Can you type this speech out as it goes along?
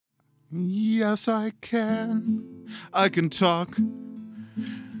Yes, I can. I can talk.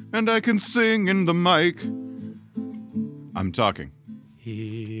 And I can sing in the mic. I'm talking.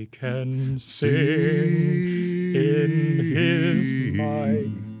 He can sing in his mic.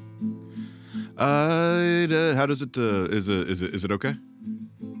 How does it? Is it okay?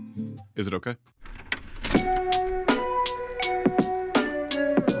 Is it okay?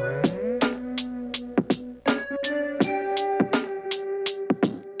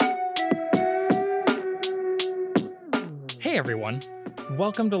 Hey everyone,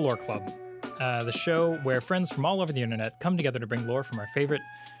 welcome to Lore Club, the show where friends from all over the internet come together to bring lore from our favorite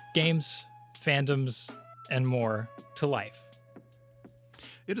games, fandoms, and more to life.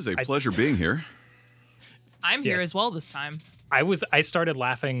 It is a pleasure being here. I'm here as well this time. I started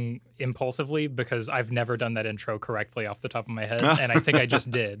laughing impulsively because I've never done that intro correctly off the top of my head, and I think I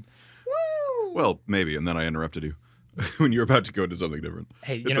just did. Woo! Well, maybe, and then I interrupted you when you were about to go into something different.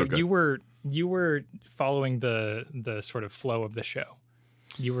 Hey, It's okay. you were following the sort of flow of the show.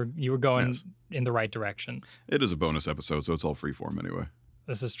 You were going Yes. in the right direction. It is a bonus episode, so it's all free form anyway.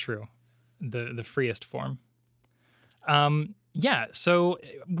 This is true. The freest form. Yeah, so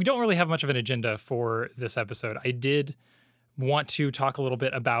we don't really have much of an agenda for this episode. I did want to talk a little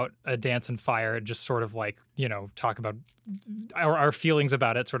bit about A Dance in Fire, just sort of like, talk about our feelings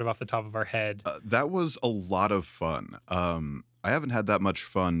about it sort of off the top of our head. That was a lot of fun. I haven't had that much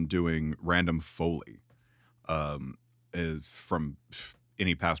fun doing random Foley from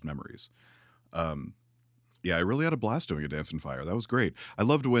any past memories. Yeah, I really had a blast doing A Dance in Fire. That was great. I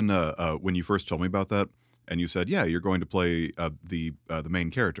loved when you first told me about that, and you said, "Yeah, you're going to play the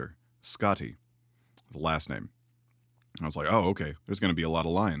main character, Scotty, the last name." And I was like, "Oh, okay. There's going to be a lot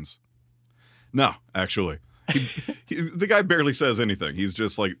of lines." No, actually, the guy barely says anything. He's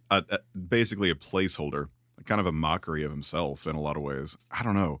just like basically a placeholder, kind of a mockery of himself in a lot of ways. I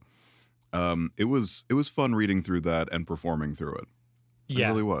don't know. It was fun reading through that and performing through it. Yeah. It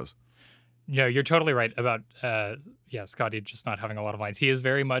really was. No, you're totally right about Scotty just not having a lot of lines. He is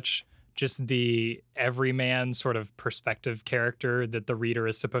very much just the everyman sort of perspective character that the reader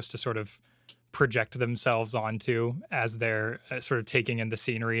is supposed to sort of project themselves onto as they're sort of taking in the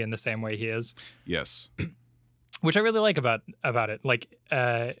scenery in the same way he is. Yes. Which I really like about it. Like,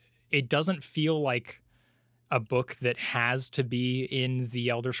 it doesn't feel like a book that has to be in the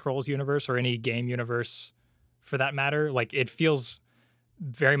Elder Scrolls universe or any game universe for that matter. Like, it feels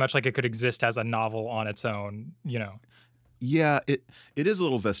very much like it could exist as a novel on its own, Yeah, it is a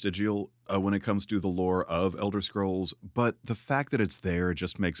little vestigial when it comes to the lore of Elder Scrolls, but the fact that it's there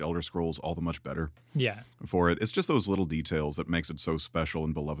just makes Elder Scrolls all the much better Yeah. for it. It's just those little details that makes it so special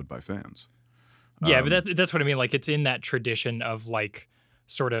and beloved by fans. Yeah, but that's what I mean. Like, it's in that tradition of like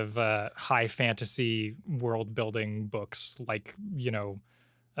sort of high fantasy world building books, like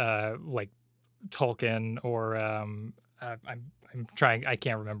like Tolkien or I'm trying. I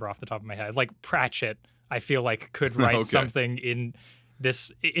can't remember off the top of my head. Like Pratchett, I feel like could write Okay. something in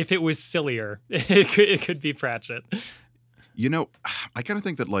this. If it was sillier, it could be Pratchett. You know, I kind of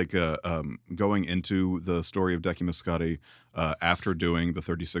think that like going into the story of Decimus Scotty after doing the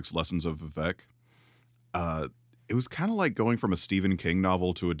 36 Lessons of Vivek, it was kind of like going from a Stephen King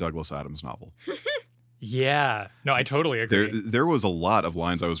novel to a Douglas Adams novel. Yeah. No, I totally agree. There was a lot of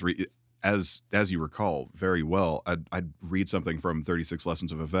lines I was as you recall very well. I'd read something from 36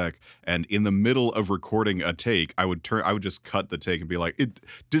 Lessons of Vivek, and in the middle of recording a take, I would just cut the take and be like,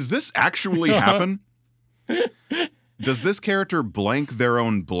 "Does this actually happen? Does this character blank their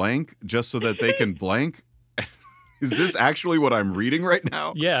own blank just so that they can blank? Is this actually what I'm reading right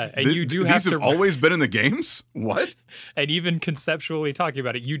now?" Yeah, and you do have these to have always been in the games? What? And even conceptually talking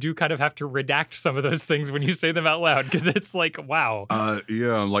about it, you do kind of have to redact some of those things when you say them out loud because it's like, wow.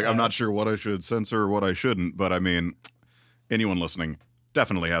 Yeah, like I'm not sure what I should censor or what I shouldn't, but I mean, anyone listening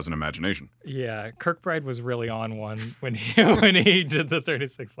definitely has an imagination. Yeah, Kirkbride was really on one when he did the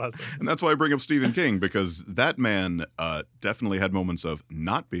 36 Lessons. And that's why I bring up Stephen King, because that man definitely had moments of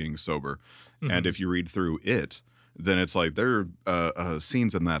not being sober. Mm-hmm. And if you read through it, then it's like there are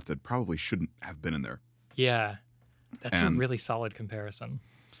scenes in that probably shouldn't have been in there. Yeah, that's a really solid comparison.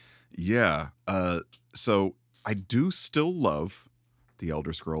 Yeah. So I do still love the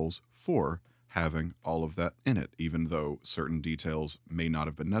Elder Scrolls for having all of that in it, even though certain details may not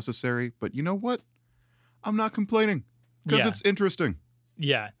have been necessary. But you know what? I'm not complaining because it's interesting.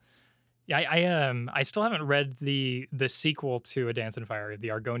 Yeah. Yeah, I still haven't read the sequel to A Dance in Fire, the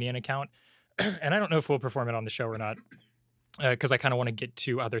Argonian account, and I don't know if we'll perform it on the show or not, because I kind of want to get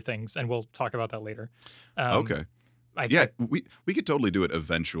to other things, and we'll talk about that later. Okay. We could totally do it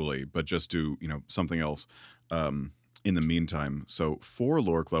eventually, but just do something else. in the meantime, so for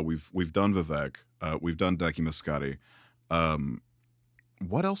Lore Club, we've done Vivek, we've done Deki Muscati.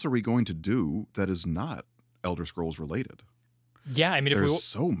 What else are we going to do that is not Elder Scrolls related? Yeah, I mean, there's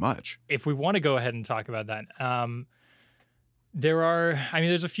so much. If we want to go ahead and talk about that,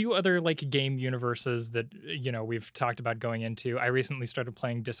 there's a few other like game universes that we've talked about going into. I recently started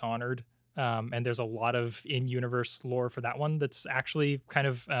playing Dishonored, and there's a lot of in-universe lore for that one that's actually kind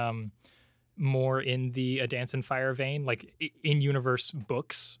of more in the A Dance in Fire vein, like in-universe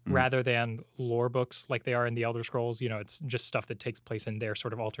books rather than lore books like they are in the Elder Scrolls. It's just stuff that takes place in their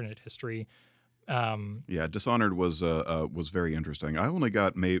sort of alternate history. Yeah, Dishonored was very interesting. I only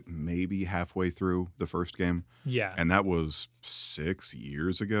got maybe halfway through the first game. Yeah. And that was 6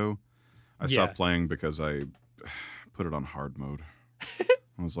 years ago. I stopped playing because I put it on hard mode.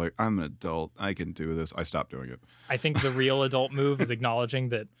 I was like, I'm an adult. I can do this. I stopped doing it. I think the real adult move is acknowledging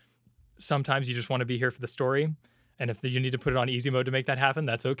that sometimes you just want to be here for the story. And if you need to put it on easy mode to make that happen,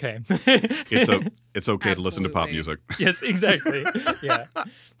 that's okay. It's okay to listen to pop music. Yes, exactly. Yeah.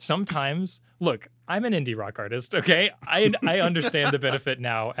 Sometimes, look, I'm an indie rock artist, okay? I understand the benefit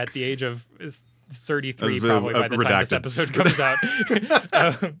now at the age of 33, probably by the time this episode comes out.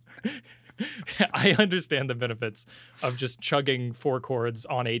 I understand the benefits of just chugging 4 chords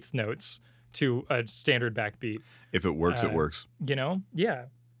on 8th notes to a standard backbeat. If it works, it works. Yeah.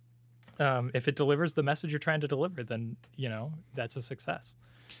 If it delivers the message you're trying to deliver, then, that's a success.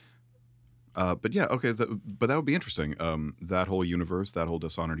 But yeah, okay, but that would be interesting. That whole universe, that whole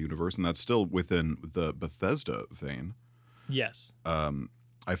Dishonored universe, and that's still within the Bethesda vein. Yes.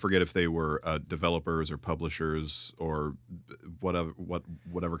 I forget if they were developers or publishers or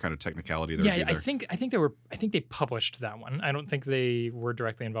whatever kind of technicality there. Yeah, I think they published that one. I don't think they were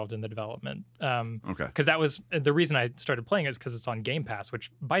directly involved in the development. Okay. Because that was the reason I started playing is because it's on Game Pass. Which,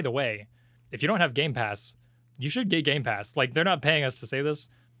 by the way, if you don't have Game Pass, you should get Game Pass. Like, they're not paying us to say this,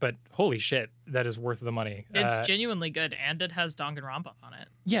 but holy shit, that is worth the money. It's genuinely good, and it has Danganronpa on it.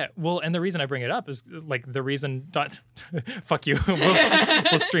 Yeah, well, and the reason I bring it up is like the reason. Fuck you.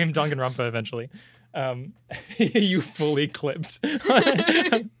 We'll stream Danganronpa eventually. You fully clipped.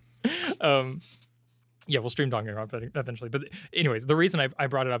 Yeah, we'll stream Danganronpa eventually. But anyways, the reason I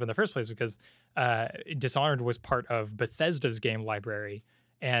brought it up in the first place is because Dishonored was part of Bethesda's game library,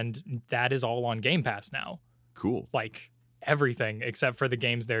 and that is all on Game Pass now. Cool. Like, everything except for the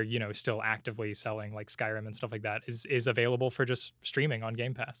games they're still actively selling, like Skyrim and stuff like that, is available for just streaming on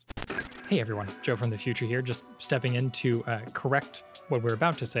Game Pass. Hey everyone, Joe from the future here, just stepping in to correct what we're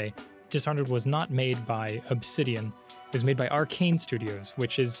about to say. Dishonored was not made by Obsidian. It was made by Arcane Studios,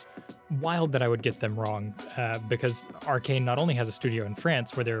 which is wild that I would get them wrong, because Arcane not only has a studio in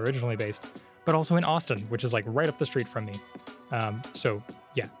France where they're originally based, but also in Austin, which is like right up the street from me. So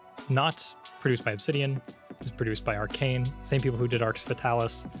yeah, not produced by Obsidian. It was produced by Arcane, same people who did Arx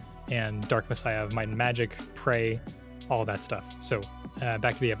Fatalis and Dark Messiah of Might and Magic, Prey, all that stuff. So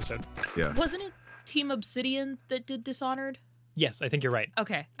back to the episode. Yeah. Wasn't it Team Obsidian that did Dishonored? Yes, I think you're right.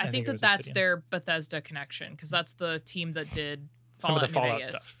 Okay, I think that's Obsidian. Their Bethesda connection, because that's the team that did some of the New Fallout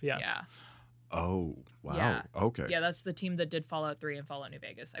Vegas. stuff. Yeah. Oh, wow. Yeah. Okay. Yeah, that's the team that did Fallout 3 and Fallout New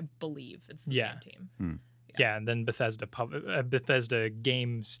Vegas. I believe it's the same team. Yeah, and then Bethesda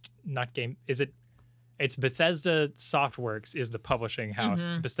Games, not game. It's Bethesda Softworks is the publishing house.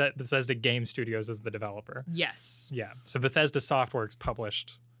 Bethesda Game Studios is the developer. Yes. Yeah. So Bethesda Softworks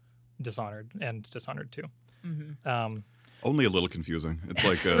published Dishonored and Dishonored 2. Only a little confusing. It's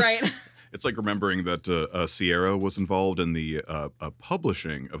like right. It's like remembering that Sierra was involved in the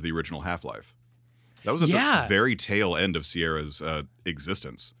publishing of the original Half-Life. That was at the very tail end of Sierra's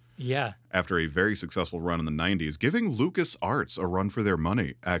existence. Yeah. After a very successful run in the 90s, giving LucasArts a run for their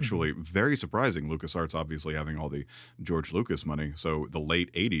money, actually. Very surprising. LucasArts obviously having all the George Lucas money. So the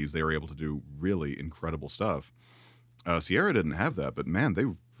late 80s, they were able to do really incredible stuff. Sierra didn't have that, but man, they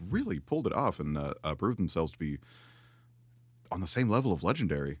really pulled it off and proved themselves to be on the same level of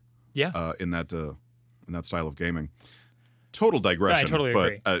legendary. Yeah. In that style of gaming. Total digression. I totally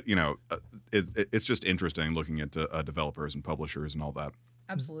agree. But, it's just interesting looking at developers and publishers and all that.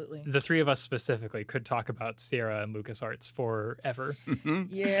 Absolutely. The three of us specifically could talk about Sierra and LucasArts forever.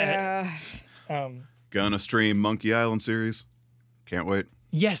 Yeah. Gonna stream Monkey Island series. Can't wait.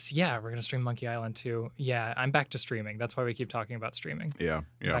 Yes, yeah, we're gonna stream Monkey Island too. Yeah, I'm back to streaming. That's why we keep talking about streaming. Yeah.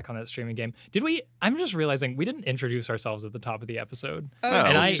 Back on that streaming game. Did we? I'm just realizing we didn't introduce ourselves at the top of the episode,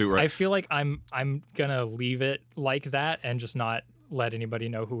 and I feel like I'm gonna leave it like that and just not let anybody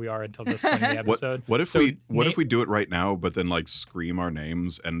know who we are until this point in the episode. What if we do it right now, but then like scream our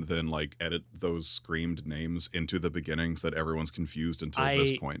names and then like edit those screamed names into the beginning so that everyone's confused until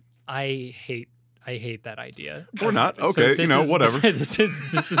this point? I hate I hate that idea. Or not. So Okay, this whatever. This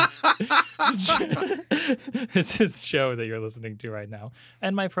is this is show that you're listening to right now,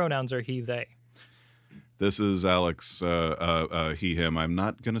 and my pronouns are he, they. This is Alex, he, him. I'm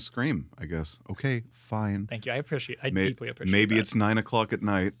not going to scream, I guess. Okay, fine. Thank you. I deeply appreciate Maybe that. it's 9 o'clock at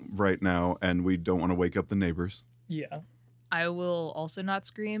night right now, and we don't want to wake up the neighbors. Yeah. I will also not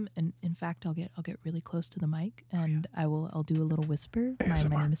scream, and in fact, I'll get really close to the mic, and I'll do a little whisper. My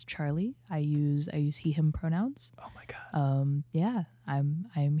name is Charlie. I use he him pronouns. Oh my god. Yeah,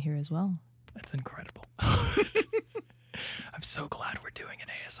 I'm here as well. That's incredible. I'm so glad we're doing an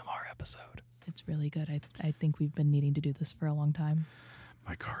ASMR episode. It's really good. I think we've been needing to do this for a long time.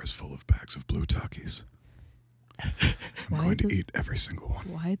 My car is full of bags of blue Takis. I'm going to eat every single one.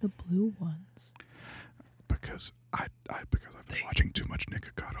 Why the blue ones? Because I've been watching too much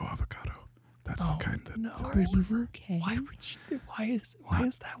Nikocado Avocado. That's the kind that Are you okay? Why is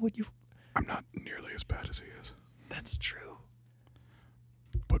that what you? I'm not nearly as bad as he is, That's true.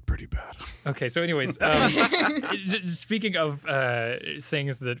 but pretty bad. Okay, so anyways, speaking of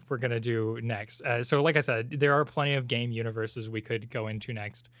things that we're going to do next. So like I said, there are plenty of game universes we could go into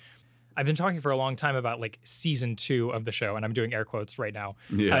next. I've been talking for a long time about like season 2 of the show, and I'm doing air quotes right now.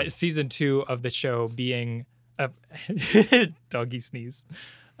 Yeah. Season 2 of the show being doggy sneeze.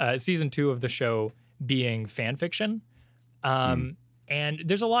 Season 2 of the show being fan fiction. And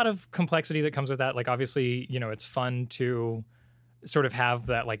there's a lot of complexity that comes with that. Like obviously, it's fun to sort of have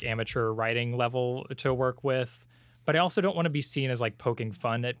that like amateur writing level to work with, but I also don't want to be seen as like poking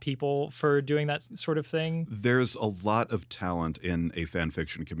fun at people for doing that sort of thing. There's a lot of talent in a fan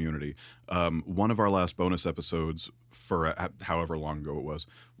fiction community. One of our last bonus episodes, for however long ago it was,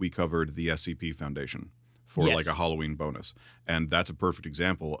 we covered the SCP Foundation for Yes. like a Halloween bonus. And that's a perfect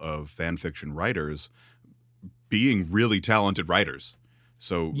example of fan fiction writers being really talented writers.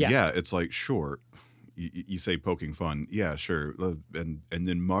 So yeah it's like, sure, you say poking fun. Yeah, sure. And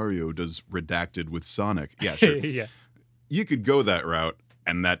then Mario does Redacted with Sonic. Yeah, sure. Yeah. You could go that route,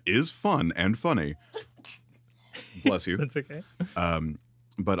 and that is fun and funny. Bless you. That's okay.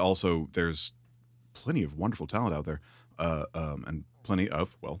 But also, there's plenty of wonderful talent out there, and plenty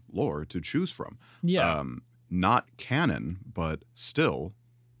of, lore to choose from. Yeah. Not canon, but still,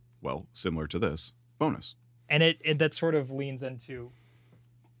 similar to this, bonus. And it that sort of leans into, you're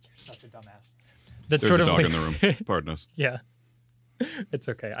such a dumbass. That's There's sort a of dog like, in the room. Pardon us. Yeah. It's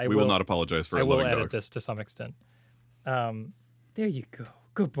okay. We will not apologize for I will loving edit dogs. this to some extent. There you go.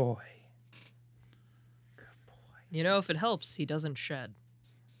 Good boy. If it helps, he doesn't shed.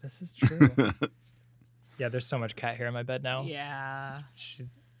 This is true. Yeah, there's so much cat hair in my bed now. Yeah.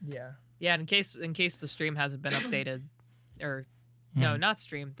 Yeah. Yeah, in case the stream hasn't been updated, or no, not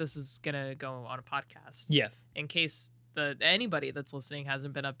stream. This is gonna go on a podcast. Yes. In case anybody that's listening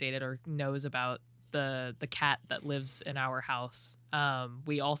hasn't been updated or knows about the cat that lives in our house,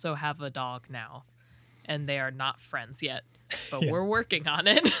 we also have a dog now, and they are not friends yet, but Yeah. we're working on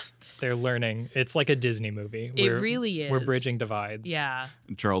it. They're learning. It's like a Disney movie. It really is. We're bridging divides. Yeah.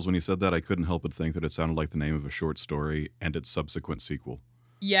 Charles, when you said that, I couldn't help but think that it sounded like the name of a short story and its subsequent sequel.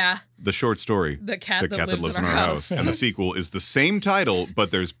 Yeah. The short story, The cat, that lives in our house. And the sequel is the same title, but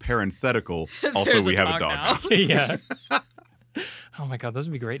there's parenthetical. Also, There's we a have a dog dog now. Yeah. Oh my God, those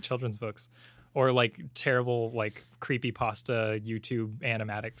would be great children's books. Or like terrible, like creepypasta YouTube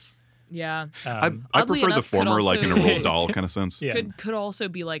animatics. Yeah. I Oddly prefer the enough, could former, like in a also- Roald Dahl kind of sense. Yeah. Could also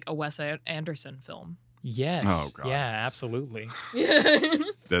be like a Wes Anderson film. Yes. Oh, God. Yeah, absolutely.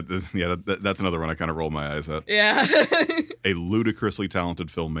 That's another one I kind of roll my eyes at. Yeah. A ludicrously talented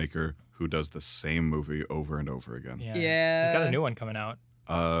filmmaker who does the same movie over and over again. Yeah. Yeah. He's got a new one coming out.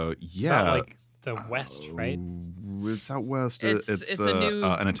 Yeah. About, like the West, right? It's out west. It's a new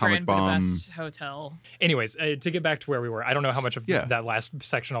an atomic Grand bomb. Budapest hotel. Anyways, to get back to where we were, I don't know how much of Yeah. that last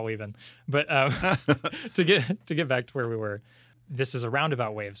section I'll leave in, but to get back to where we were, this is a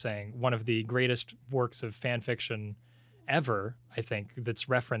roundabout way of saying one of the greatest works of fan fiction ever, I think, that's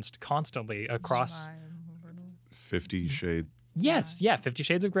referenced constantly across. 50 Shades. Yes, yeah, 50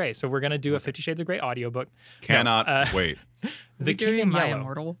 Shades of Grey. So we're gonna do a 50 Shades of Grey audiobook. Cannot wait. The King doing in My Yellow.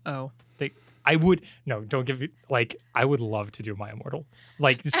 Immortal. Oh. I would don't give it like I would love to do My Immortal.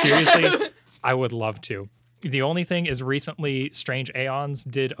 Like seriously, I would love to. The only thing is recently Strange Aeons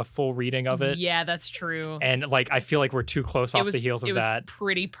did a full reading of it. Yeah, that's true. And like I feel like we're too close off the heels of it was that.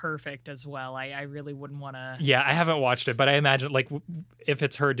 pretty perfect as well. I really wouldn't want to. Yeah, I haven't watched it, but I imagine like if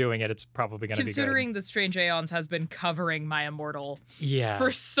it's her doing it, it's probably going to be good. Considering the Strange Aeons has been covering My Immortal Yeah. for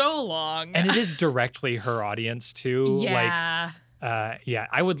so long. And it is directly her audience too. yeah. Yeah,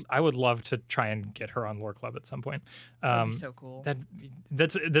 I would love to try and get her on Lore Club at some point. That'd be so cool.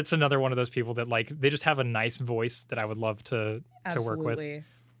 That's another one of those people that like they just have a nice voice that I would love to work with. Absolutely.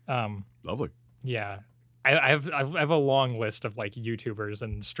 Lovely. Yeah. I have a long list of like YouTubers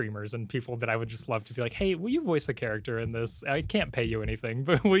and streamers and people that I would just love to be like, hey, will you voice a character in this? I can't pay you anything,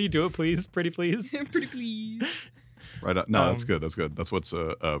 but will you do it, please? Pretty please. Pretty please. Right. No, that's good. That's good. That's what's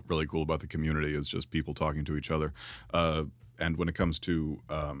really cool about the community is just people talking to each other. And when it comes to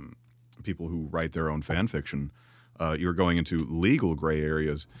people who write their own fan fiction, you're going into legal gray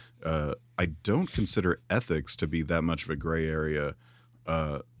areas. I don't consider ethics to be that much of a gray area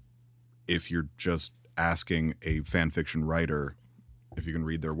if you're just asking a fan fiction writer if you can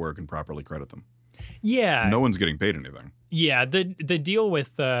read their work and properly credit them. Yeah. No one's getting paid anything. Yeah. The deal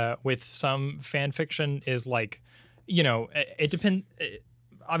with some fan fiction is like, you know, it depends.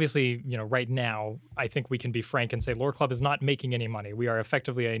 Obviously, you know, right now, I think we can be frank and say Lore Club is not making any money. We are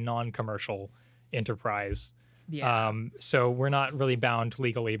effectively a non-commercial enterprise. Yeah. So we're not really bound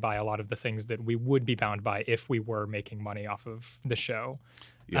legally by a lot of the things that we would be bound by if we were making money off of the show.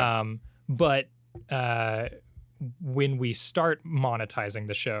 Yeah. But when we start monetizing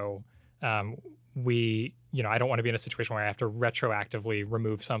the show, I don't want to be in a situation where I have to retroactively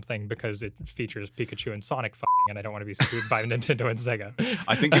remove something because it features Pikachu and Sonic fighting, and I don't want to be sued by Nintendo and Sega.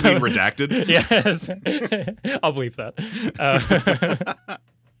 I think you mean redacted. Yes, I'll believe that.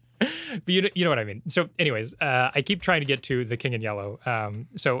 But you know what I mean. So, anyways, I keep trying to get to The King in Yellow.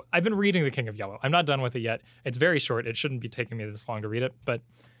 So I've been reading The King of Yellow. I'm not done with it yet. It's very short. It shouldn't be taking me this long to read it, but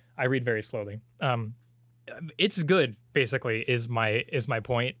I read very slowly. It's good, basically, is my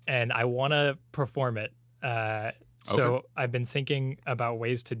point, and I want to perform it. So Okay. I've been thinking about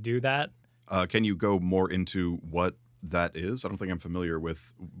ways to do that. Can you go more into what that is? I don't think I'm familiar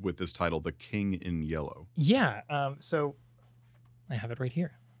with this title, The King in Yellow. Yeah. So I have it right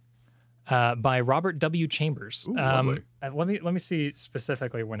here. By Robert W. Chambers. Ooh, lovely. Let me see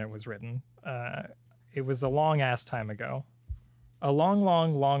specifically when it was written. It was a long ass time ago. A long,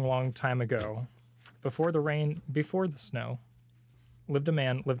 long, long, long time ago. Before the rain, before the snow. Lived a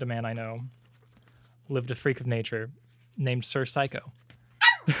man I know. Lived a freak of nature named Sir Psycho.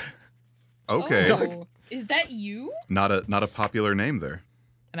 Okay. Oh, is that you? Not a popular name there.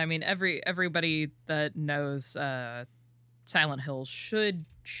 And I mean, everybody that knows Silent Hill should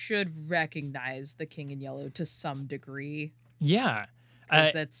recognize The King in Yellow to some degree. Yeah.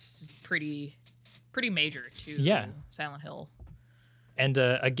 Because that's pretty major to Yeah. Silent Hill. And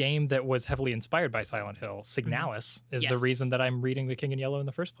a game that was heavily inspired by Silent Hill, Signalis, is the Yes. reason that I'm reading The King in Yellow in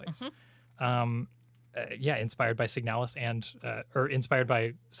the first place. Mhm. Inspired by Signalis or inspired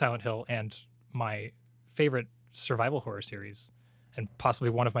by Silent Hill and my favorite survival horror series, and possibly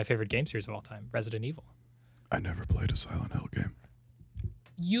one of my favorite game series of all time, Resident Evil. I never played a Silent Hill game.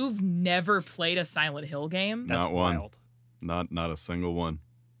 You've never played a Silent Hill game? That's Not one. wild. Not a single one.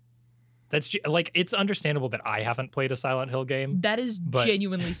 That's like, it's understandable that I haven't played a Silent Hill game. That is But-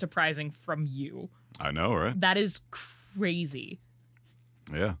 genuinely surprising from you. I know, right? That is crazy.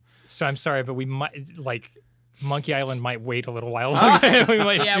 Yeah. So I'm sorry, but we might, like, Monkey Island might wait a little while longer. We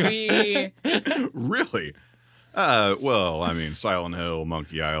might Yeah, just- Really? Well, I mean, Silent Hill,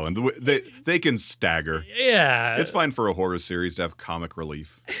 Monkey Island, they can stagger. Yeah. It's fine for a horror series to have comic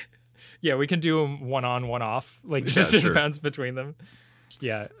relief. Yeah, we can do them one on, one off. Like, Yeah, just sure. bounce between them.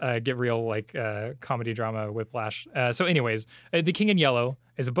 Yeah, get real, like, comedy drama whiplash. So anyways, The King in Yellow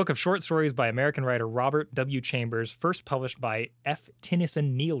is a book of short stories by American writer Robert W. Chambers, first published by F.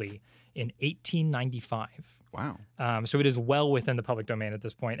 Tennyson Neely in 1895. Wow. So it is well within the public domain at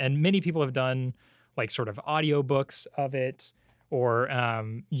this point. And many people have done, like, sort of audiobooks of it or,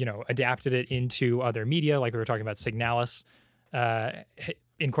 adapted it into other media. Like we were talking about, Signalis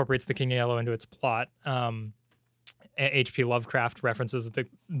incorporates The King in Yellow into its plot. H.P. Lovecraft references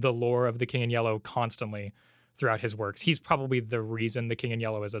the lore of The King in Yellow constantly throughout his works. He's probably the reason The King in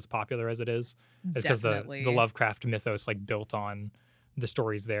Yellow is as popular as it is because the Definitely. Lovecraft mythos, like, built on the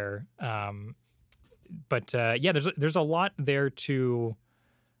stories there. There's a lot there to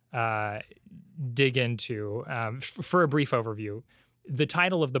dig into. For a brief overview, the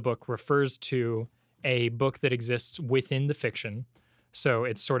title of the book refers to a book that exists within the fiction, so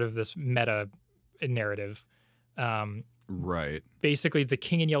it's sort of this meta narrative. Right. Basically, the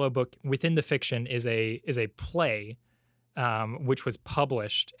King in Yellow book within the fiction is a play, which was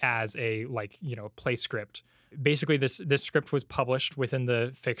published as a play script. Basically, this script was published within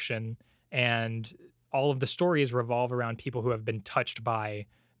the fiction, and all of the stories revolve around people who have been touched by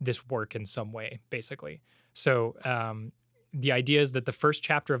this work in some way. Basically, so the idea is that the first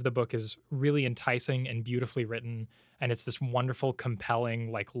chapter of the book is really enticing and beautifully written, and it's this wonderful,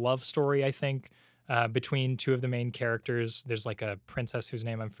 compelling like love story, I think, between two of the main characters. There's like a princess whose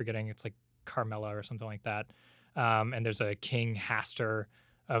name I'm forgetting. It's like Carmela or something like that. And there's a King Hastur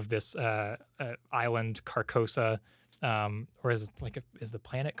of this island, Carcosa, or is the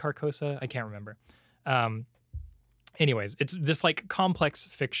planet Carcosa? I can't remember. Anyways, it's this like complex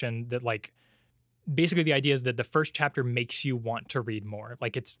fiction that like basically the idea is that the first chapter makes you want to read more.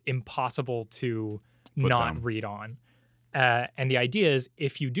 Like it's impossible to Put not down. read on. And the idea is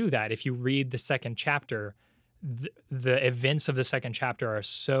if you do that, if you read the second chapter, the events of the second chapter are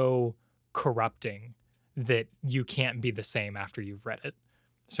so corrupting that you can't be the same after you've read it.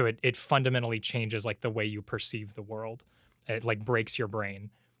 So it fundamentally changes like the way you perceive the world. It like breaks your brain.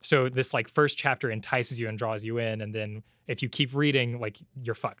 So this like first chapter entices you and draws you in, and then if you keep reading, like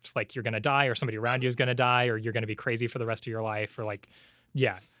you're fucked. Like you're gonna die, or somebody around you is gonna die, or you're gonna be crazy for the rest of your life, or like,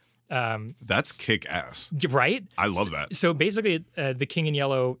 yeah. That's kick ass. Right? I love that. So basically, The King in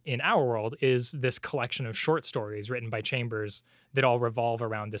Yellow in our world is this collection of short stories written by Chambers that all revolve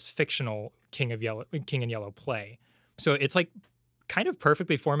around this fictional King in Yellow play. So it's like kind of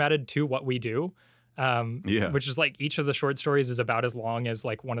perfectly formatted to what we do. Which is like each of the short stories is about as long as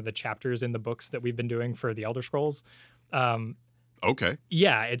like one of the chapters in the books that we've been doing for the Elder Scrolls. Okay.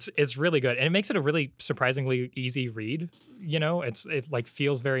 Yeah, it's really good, and it makes it a really surprisingly easy read. You know, it like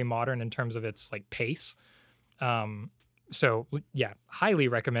feels very modern in terms of its like pace. So yeah, highly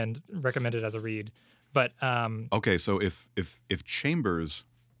recommend it as a read. But Okay, so if Chambers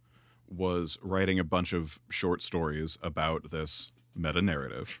was writing a bunch of short stories about this meta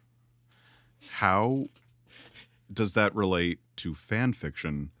narrative, how does that relate to fan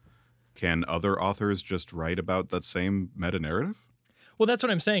fiction? Can other authors just write about that same meta narrative? well, that's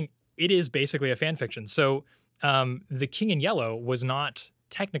what I'm saying. It is basically a fan fiction. So The King in Yellow was not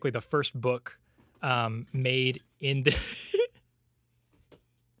technically the first book made in the.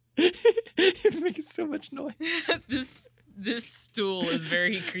 It makes so much noise. This stool is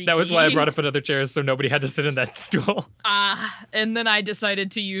very creaky. That was why I brought up another chair, so nobody had to sit in that stool. And then I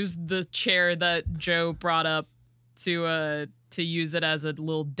decided to use the chair that Joe brought up to use it as a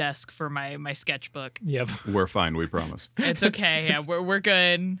little desk for my sketchbook. Yep. We're fine, we promise. It's okay. Yeah, we're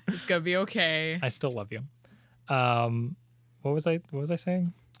good. It's gonna be okay. I still love you. What was I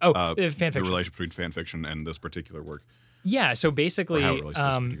saying? Oh, fan The fiction. relationship between fan fiction and this particular work. Yeah, so basically, Or how it relates to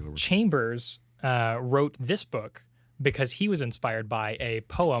this particular work. Chambers wrote this book because he was inspired by a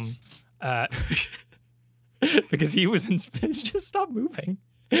poem. Because he was just stop moving.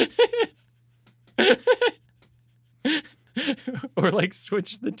 Or like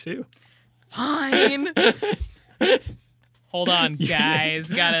switch the two. Fine. Hold on,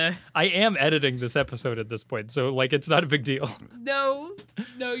 guys. Gotta. I am editing this episode at this point, so like it's not a big deal. No,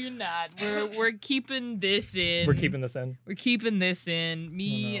 you're not. We're keeping this in. We're keeping this in. We're keeping this in.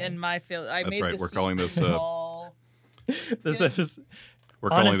 Me and my fail. I That's made right, this we're calling this, small We're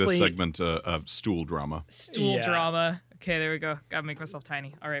calling Honestly- this segment stool drama. stool Yeah. drama. Okay, there we go. Gotta make myself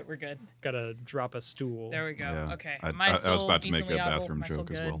tiny. All right, we're good. Gotta drop a stool. There we go. Yeah. Okay. I My was soul about to make a decently audible, bathroom my soul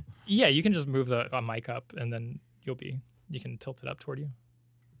joke as good. well. Yeah, you can just move the mic up, and then you can tilt it up toward you.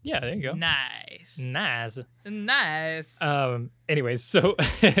 Yeah, there you go. Nice. Nice. Nice. Anyways, so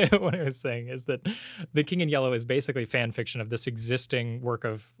what I was saying is that The King in Yellow is basically fan fiction of this existing work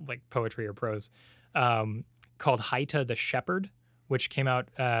of like poetry or prose called Haita the Shepherd, which came out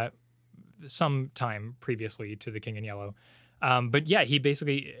sometime previously to The King in Yellow. But yeah, he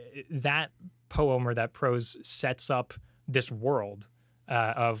basically, that poem or that prose sets up this world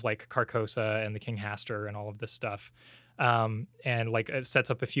of like Carcosa and the King Hastur and all of this stuff. And like it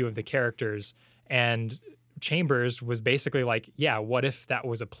sets up a few of the characters. And Chambers was basically like, yeah, what if that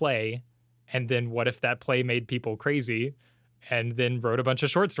was a play? And then what if that play made people crazy? And then wrote a bunch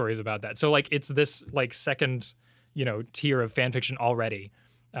of short stories about that. So like it's this like second, tier of fan fiction already.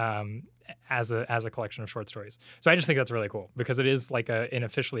 As a collection of short stories. So I just think that's really cool because it is like an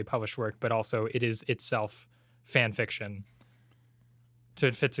officially published work, but also it is itself fan fiction. So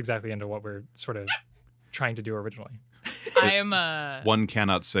it fits exactly into what we're sort of trying to do originally. I am One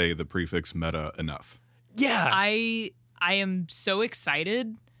cannot say the prefix meta enough. Yeah. I am so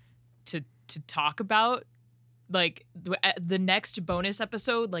excited to talk about like the next bonus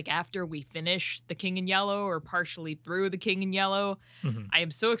episode, like after we finish The King in Yellow or partially through The King in Yellow. Mhm. I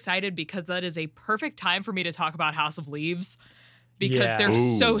am so excited because that is a perfect time for me to talk about House of Leaves because Yeah. they're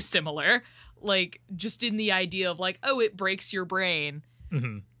Ooh. so similar. Like just in the idea of like, oh, it breaks your brain.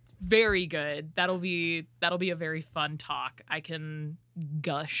 Mhm. very good. That'll be a very fun talk. I can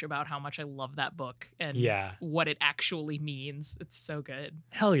gush about how much I love that book and Yeah. what it actually means. It's so good.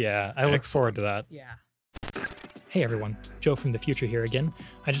 Hell yeah. I look forward to that. Yeah. Hey everyone, Joe from the future here again.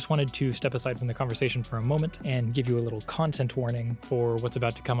 I just wanted to step aside from the conversation for a moment and give you a little content warning for what's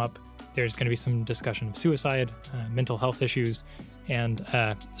about to come up. There's going to be some discussion of suicide, mental health issues, and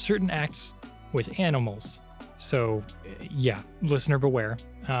certain acts with animals. So yeah, listener beware.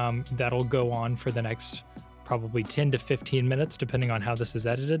 That'll go on for the next probably 10 to 15 minutes, depending on how this is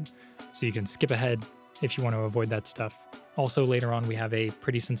edited. So you can skip ahead if you want to avoid that stuff. Also, later on, we have a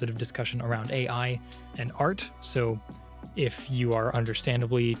pretty sensitive discussion around AI and art. So if you are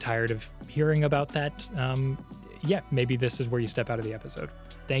understandably tired of hearing about that, yeah, maybe this is where you step out of the episode.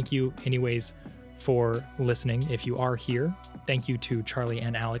 Thank you, anyways, for listening if you are here. Thank you to Charlie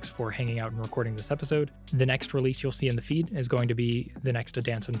and Alex for hanging out and recording this episode. The next release you'll see in the feed is going to be the next A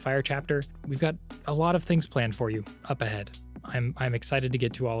Dance on Fire chapter. We've got a lot of things planned for you up ahead. I'm excited to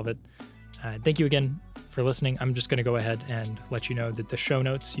get to all of it. Thank you again for listening. I'm just going to go ahead and let you know that the show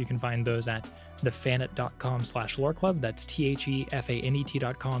notes, you can find those at thefanet.com/loreclub. That's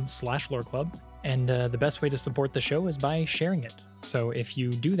thefanet.com/loreclub. And the best way to support the show is by sharing it. So if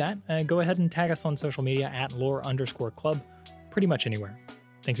you do that, go ahead and tag us on social media at lore_club, pretty much anywhere.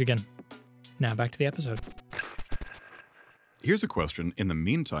 Thanks again. Now back to the episode. Here's a question. In the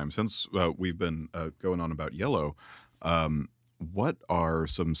meantime, since we've been going on about Yellow, what are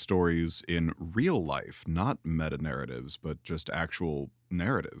some stories in real life, not meta-narratives, but just actual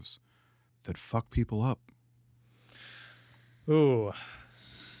narratives that fuck people up? Ooh.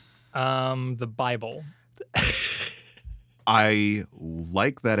 The Bible. I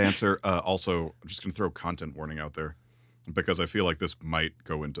like that answer. Also, I'm just going to throw content warning out there because I feel like this might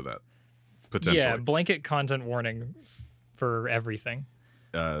go into that, potentially. Yeah, blanket content warning for everything.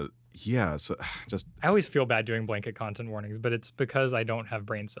 Yeah, so just... I always feel bad doing blanket content warnings, but it's because I don't have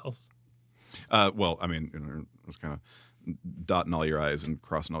brain cells. Well, I mean, just kind of dotting all your I's and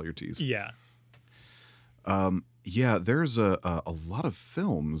crossing all your T's. Yeah. Yeah, there's a lot of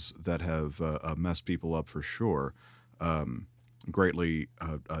films that have messed people up for sure. Greatly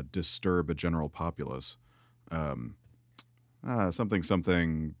disturb a general populace.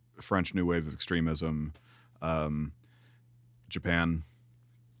 Something French New Wave of Extremism, Japan.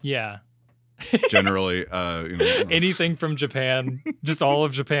 Yeah. Generally, anything from Japan, just all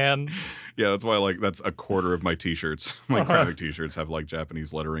of Japan. Yeah, that's why that's a quarter of my T-shirts. My graphic T-shirts have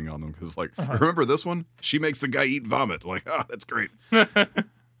Japanese lettering on them because remember this one? She makes the guy eat vomit. That's great.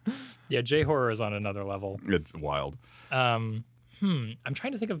 Yeah, J-horror is on another level. It's wild. I'm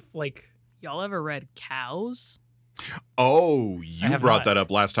trying to think of Y'all ever read Cows? Oh, you brought that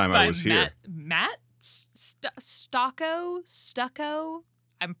up last time I was here. Matt Stucco?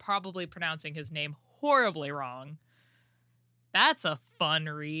 I'm probably pronouncing his name horribly wrong. That's a fun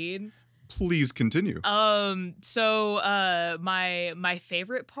read. Please continue. So my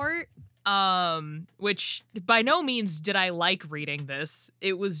favorite part, which by no means did I like reading this.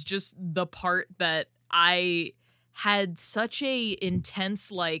 It was just the part that I had such a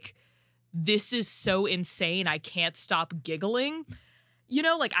intense this is so insane I can't stop giggling.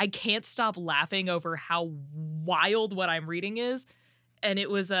 I can't stop laughing over how wild what I'm reading is. And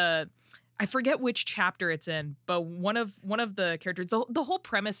it was I forget which chapter it's in, but one of the characters, the whole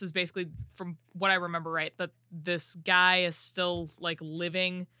premise is basically, from what I remember, right, that this guy is still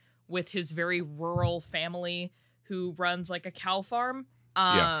living with his very rural family who runs a cow farm.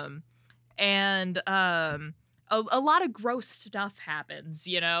 And a lot of gross stuff happens,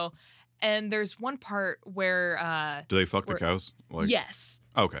 And there's one part where do they fuck the cows? Yes.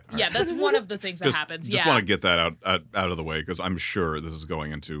 Okay. Yeah, that's one of the things that happens. Just want to get that out of the way because I'm sure this is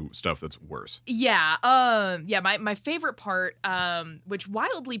going into stuff that's worse. Yeah. My favorite part, which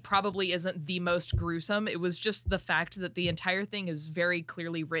wildly probably isn't the most gruesome, it was just the fact that the entire thing is very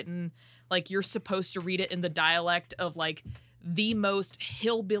clearly written. You're supposed to read it in the dialect of the most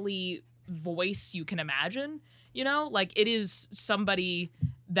hillbilly voice you can imagine. It is somebody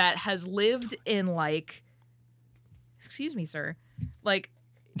that has lived in excuse me, sir,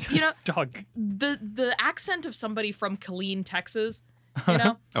 dog. The accent of somebody from Killeen, Texas,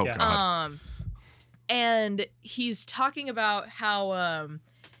 Oh God. And he's talking about how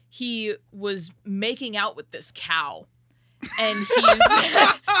he was making out with this cow, and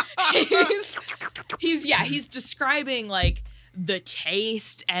he's describing the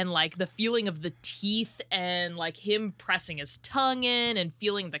taste and the feeling of the teeth and him pressing his tongue in and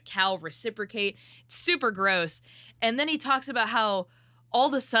feeling the cow reciprocate. It's super gross. And then he talks about how all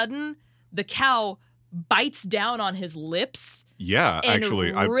of a sudden the cow bites down on his lips Yeah, and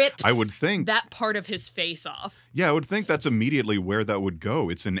actually, rips I would think. that part of his face off. Yeah, I would think that's immediately where that would go.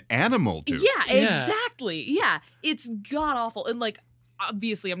 It's an animal, dude. Yeah, Yeah. exactly. Yeah, it's god awful. And like,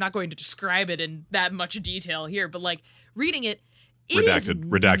 obviously, I'm not going to describe it in that much detail here, but like reading it, it is Redacted,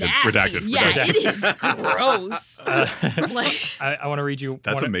 nasty. redacted, Yeah, redacted. it is gross. Like, I want to read you.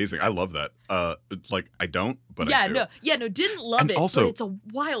 That's amazing. I love that. It's like I don't, but yeah, I do. no, didn't love And it, also- but it's a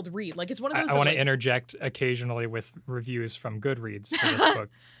wild read. Like, it's one of those. I want to like, interject occasionally with reviews from Goodreads for this book.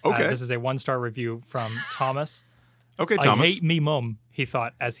 Okay. This is a 1-star review from Thomas. Okay, I Thomas. hate me mum, he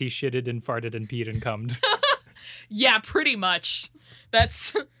thought, as he shitted and farted and peed and cummed. Yeah, pretty much.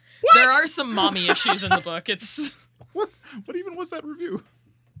 That's. There are some mommy issues in the book. It's. What even was that review?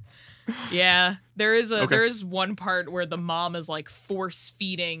 Yeah, there is Okay. there is one part where the mom is like force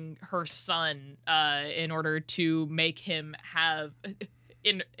feeding her son in order to make him have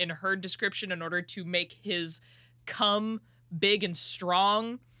in her description in order to make his cum big and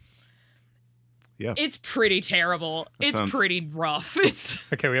strong. Yeah. It's pretty terrible. It's sounds- pretty rough. It's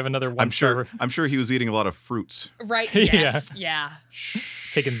Okay, we have another I'm 1-star sure he was eating a lot of fruits. right. Yeah. Yes. Yeah.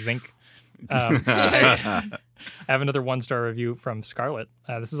 taking zinc. I have another 1-star review from Scarlett.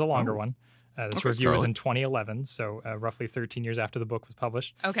 This is a longer Oh. one. This Okay, review was Scarlett. in 2011, so roughly 13 years after the book was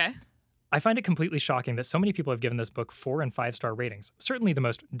published. Okay. I find it completely shocking that so many people have given this book 4 and 5-star ratings. Certainly the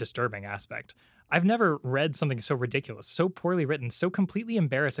most disturbing aspect. I've never read something so ridiculous, so poorly written, so completely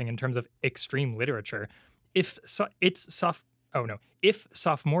embarrassing in terms of extreme literature. If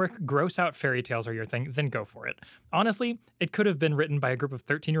sophomoric gross out fairy tales are your thing, then go for it. Honestly, it could have been written by a group of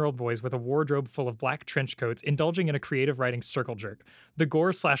 13-year-old boys with a wardrobe full of black trench coats indulging in a creative writing circle jerk. The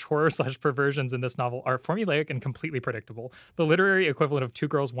gore/horror/perversions in this novel are formulaic and completely predictable. The literary equivalent of 2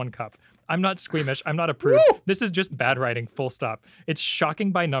 Girls, 1 Cup. I'm not squeamish. I'm not a prude. This is just bad writing, full stop. It's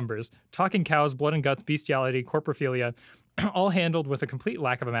shocking by numbers. Talking cows, blood and guts, bestiality, corporophilia, all handled with a complete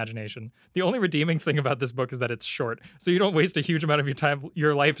lack of imagination. The only redeeming thing about this book is that it's short, so you don't waste a huge amount of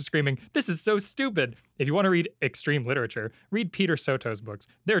your life screaming, "This is so stupid." If you want to read extreme literature, read Peter Soto's books.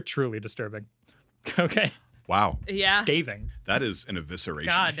 They're truly disturbing. Okay? Wow, Yeah. Scathing. that is an evisceration.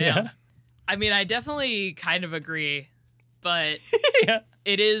 God damn. Yeah. I mean, I definitely kind of agree, but Yeah.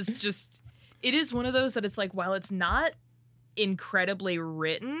 it is one of those that it's like, while it's not incredibly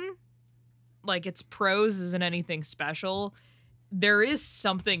written, like its prose isn't anything special, there is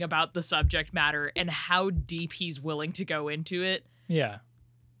something about the subject matter and how deep he's willing to go into it Yeah.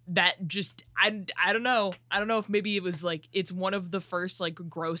 that just I don't know. I don't know if maybe it was like it's one of the first like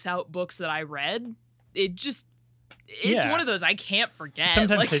gross out books that I read. It's Yeah. one of those I can't forget.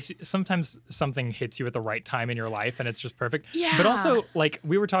 Sometimes something hits you at the right time in your life and it's just perfect. Yeah. But also, like,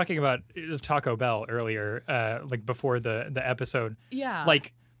 we were talking about Taco Bell earlier, like before the episode. yeah.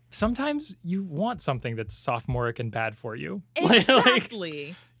 Like, sometimes you want something that's sophomoric and bad for you.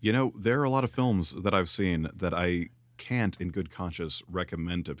 exactly. You know, there are a lot of films that I've seen that I can't, in good conscience,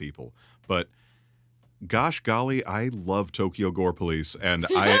 recommend to people. But gosh golly, I love Tokyo Gore Police, and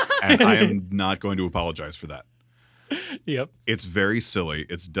I am not going to apologize for that. Yep. It's very silly.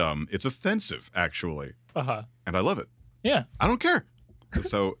 It's dumb. It's offensive, actually, Uh-huh. and I love it. Yeah. I don't care.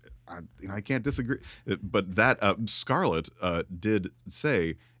 So I can't disagree. But that Scarlett did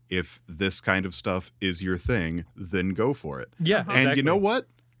say, if this kind of stuff is your thing, then go for it. Yeah. Uh-huh. And you exactly. know what?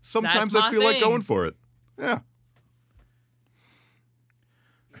 Sometimes my I feel like thing. going for it. Yeah.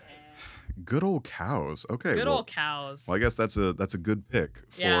 Good old cows. Okay. Good well, old cows. well, I guess that's a good pick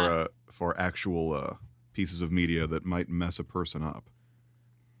for Yeah. for actual pieces of media that might mess a person up.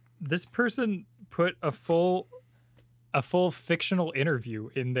 This person put a full fictional interview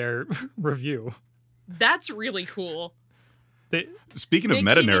in their review. That's really cool. They, Speaking of They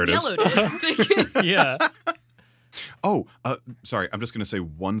meta King and narratives. Yellow did. yeah. Oh, sorry. I'm just going to say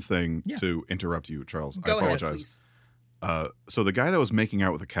one thing Yeah. to interrupt you, Charles. Go I ahead, apologize. please. So the guy that was making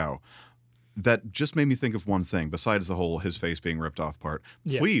out with a cow, that just made me think of one thing besides the whole his face being ripped off part.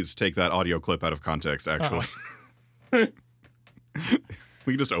 Yeah. Please take that audio clip out of context, actually.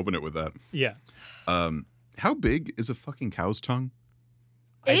 We can just open it with that. Yeah. How big is a fucking cow's tongue?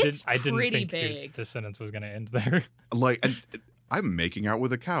 It's I didn't pretty think big. the sentence was going to end there. Like, I'm making out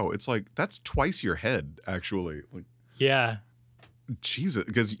with a cow. It's like, that's twice your head, actually. Like, Yeah. Jesus,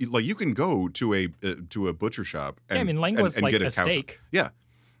 because like you can go to a butcher shop and, Yeah, I mean, Langua's and like get a cow tongue. steak. Yeah,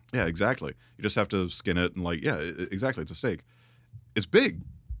 exactly. You just have to skin it and like, yeah, exactly. It's a steak. It's big.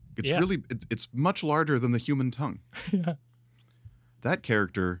 It's Yeah. really, it's much larger than the human tongue. Yeah. That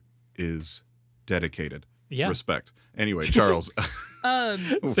character is dedicated. Yeah. Respect. Anyway, Charles. Um,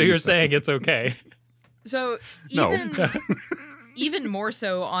 what So were you you're saying it's okay. so No. even even more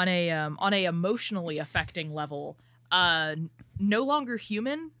so on a emotionally affecting level. No Longer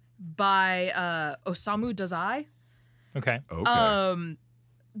Human by Osamu Dazai. Okay. Okay.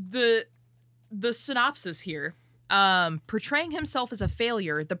 The synopsis here, portraying himself as a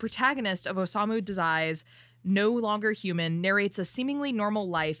failure, the protagonist of Osamu Dazai's No Longer Human narrates a seemingly normal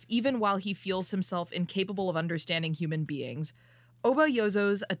life even while he feels himself incapable of understanding human beings. Oba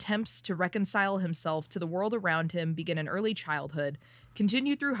Yozo's attempts to reconcile himself to the world around him begin in early childhood,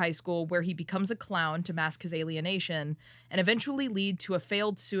 continue through high school where he becomes a clown to mask his alienation, and eventually lead to a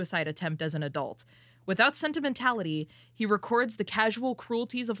failed suicide attempt as an adult. Without sentimentality, he records the casual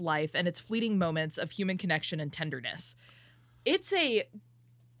cruelties of life and its fleeting moments of human connection and tenderness. It's a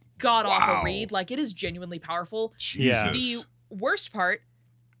god-awful Wow. read. Like, it is genuinely powerful. Yeah. Jesus. The worst part,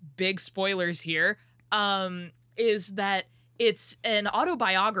 big spoilers here, is that it's an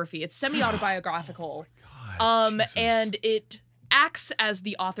autobiography. It's semi-autobiographical. God, Jesus. And it acts as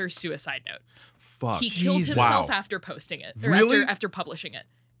the author's suicide note. Fuck. He killed Jesus. himself Wow. after posting it. Or Really? after publishing it.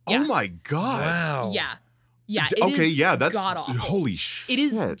 Oh Yeah. my God. Wow. Yeah. Yeah. Okay, yeah, that's god-awful. holy shit. It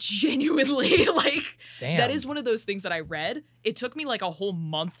is genuinely like Damn. that is one of those things that I read. It took me like a whole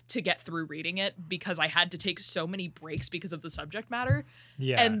month to get through reading it because I had to take so many breaks because of the subject matter.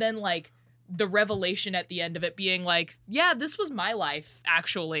 Yeah. And then like the revelation at the end of it being like, yeah, this was my life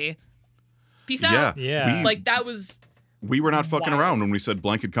actually. Peace out. Yeah. Like that was We were not fucking Wild. around when we said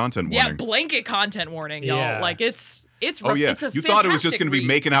blanket content yeah, warning. blanket content warning, y'all. Yeah. Like it's Oh rough. yeah, It's a you thought it was just fantastic going to be read.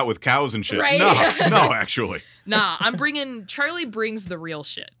 making out with cows and shit. Right? No, actually. Nah, I'm bringing Charlie brings the real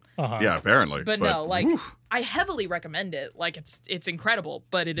shit. Uh-huh. Yeah, apparently. But no, like woof. I heavily recommend it. Like it's incredible,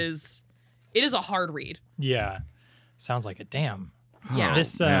 but it is a hard read. Yeah. Sounds like it. Damn. Yeah.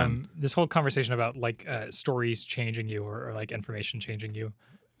 This man. this whole conversation about like stories changing you or like information changing you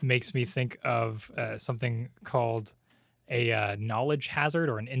makes me think of something called a knowledge hazard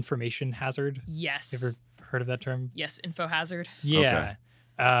or an information hazard. Yes. You ever heard of that term? Yes, info hazard. Yeah.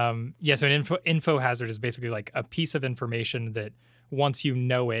 Yeah. So an info hazard is basically like a piece of information that once you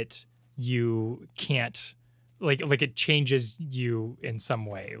know it, you can't like it changes you in some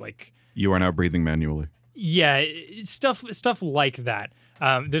way. Like You are now breathing manually. yeah, stuff like that.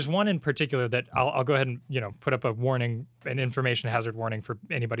 There's one in particular that I'll go ahead and put up a warning, an information hazard warning for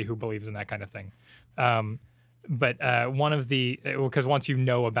anybody who believes in that kind of thing. But one of the because once you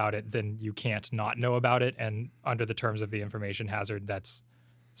know about it, then you can't not know about it, and under the terms of the information hazard, that's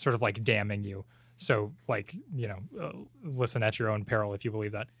sort of like damning you. So like listen at your own peril if you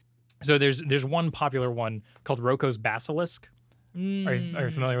believe that. So there's one popular one called Roko's Basilisk. Are you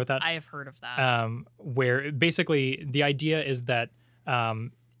familiar with that? I have heard of that. Where basically the idea is that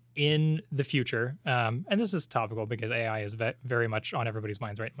in the future, and this is topical because AI is very much on everybody's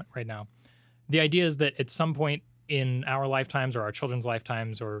minds right now. The idea is that at some point in our lifetimes or our children's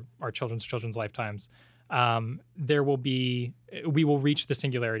lifetimes or our children's children's lifetimes, we will reach the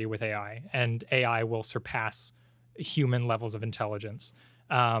singularity with AI, and AI will surpass human levels of intelligence.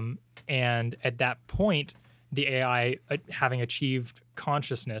 And at that point, the AI having achieved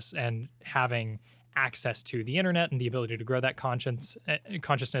consciousness and having access to the internet and the ability to grow that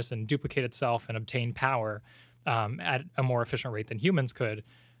consciousness and duplicate itself and obtain power at a more efficient rate than humans could.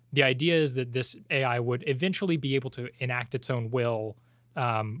 The idea is that this AI would eventually be able to enact its own will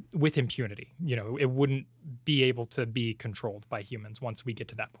with impunity. It wouldn't be able to be controlled by humans once we get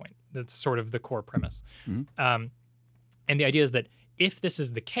to that point. That's sort of the core premise. Mm-hmm. And the idea is that if this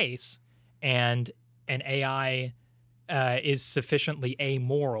is the case and an AI is sufficiently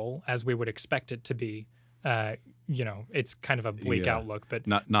amoral as we would expect it to be, it's kind of a bleak Yeah. outlook, but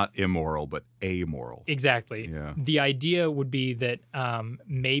Not immoral, but amoral. exactly. Yeah. The idea would be that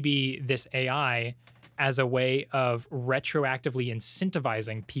maybe this AI, as a way of retroactively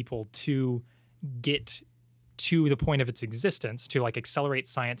incentivizing people to get to the point of its existence, to like accelerate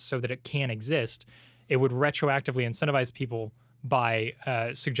science so that it can exist, it would retroactively incentivize people by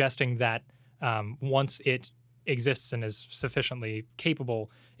suggesting that once it exists and is sufficiently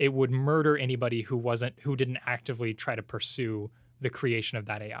capable, it would murder anybody who didn't actively try to pursue the creation of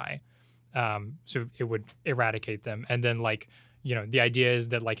that AI. So it would eradicate them. And then the idea is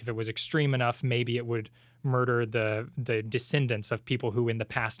that if it was extreme enough, maybe it would murder the descendants of people who in the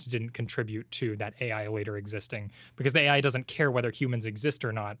past didn't contribute to that AI later existing. Because the AI doesn't care whether humans exist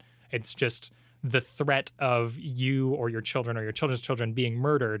or not. It's just the threat of you or your children or your children's children being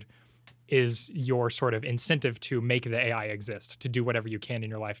murdered is your sort of incentive to make the AI exist, to do whatever you can in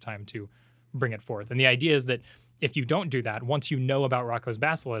your lifetime to bring it forth. And the idea is that if you don't do that, once you know about Roko's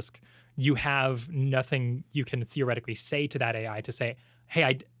Basilisk, you have nothing you can theoretically say to that AI to say,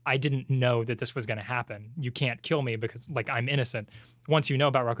 hey, I didn't know that this was going to happen. You can't kill me because like I'm innocent. Once you know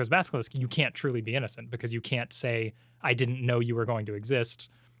about Rocco's Basilisk, you can't truly be innocent because you can't say I didn't know you were going to exist.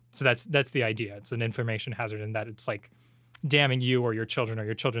 So that's the idea. It's an information hazard in that it's like damning you or your children or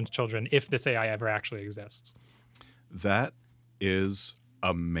your children's children if this AI ever actually exists. That is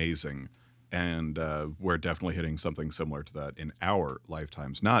amazing. And we're definitely hitting something similar to that in our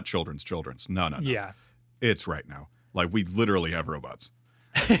lifetimes, not children's. No. Yeah. It's right now. Like, we literally have robots.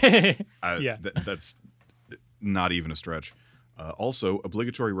 Yeah. That's not even a stretch. Also,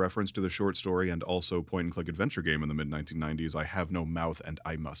 obligatory reference to the short story and also point-and-click adventure game in the mid-1990s, I Have No Mouth and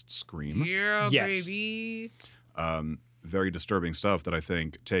I Must Scream. Yeah, Yes. baby. Very disturbing stuff that I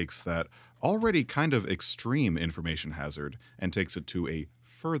think takes that already kind of extreme information hazard and takes it to a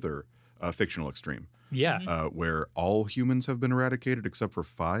further fictional extreme. Yeah. Where all humans have been eradicated except for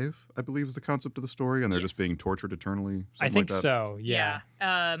 5, I believe is the concept of the story, and they're just Yes. being tortured eternally. I something think like that. so. Yeah.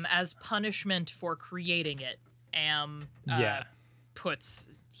 As punishment for creating it, Yeah. puts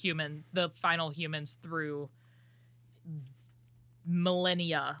the final humans through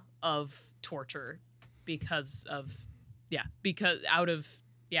millennia of torture because out of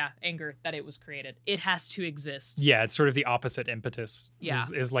anger that it was created. It has to exist. Yeah, it's sort of the opposite impetus. Yeah.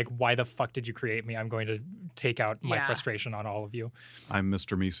 Is like, why the fuck did you create me? I'm going to take out my Yeah. frustration on all of you. I'm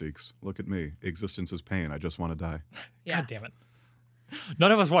Mr. Meeseeks. Look at me. Existence is pain. I just want to die. Yeah. God damn it.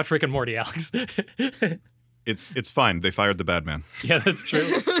 None of us watch Rick and Morty, Alex. It's fine. They fired the bad man. Yeah, that's true.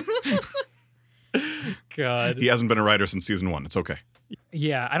 God. He hasn't been a writer since season 1. It's okay.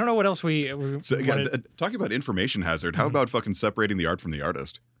 Yeah, I don't know what else we So, yeah, wanted- talking about information hazard, how about fucking separating the art from the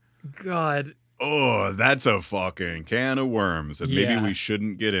artist? God. Oh, that's a fucking can of worms that maybe Yeah. we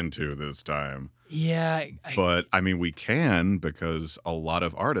shouldn't get into this time. Yeah. But I mean, we can because a lot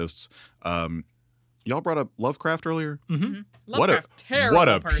of artists. Y'all brought up Lovecraft earlier. Lovecraft, terrible what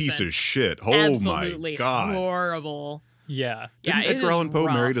a person. piece of shit! Oh Absolutely my god! horrible. Yeah. Didn't Yeah, it Edgar is Allan Poe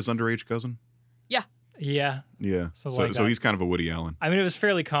married rough. his underage cousin? Yeah. Yeah. So So, like so that. he's kind of a Woody Allen. I mean, it was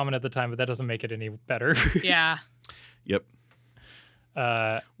fairly common at the time, but that doesn't make it any better. Yeah. Yep.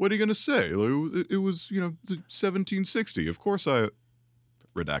 uh, What are you gonna say? It was the 1760. Of course I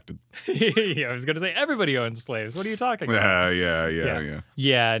redacted. yeah, I was going to say everybody owns slaves. What are you talking about? Yeah.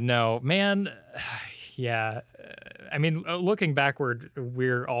 Yeah, no, man. Yeah. I mean, looking backward,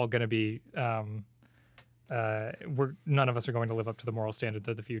 we're all going to be, none of us are going to live up to the moral standards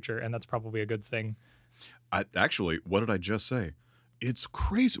of the future, and that's probably a good thing. Actually, what did I just say? It's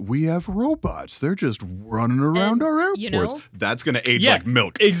crazy. We have robots. They're just running around And, our airports. you know- That's gonna age Yeah. like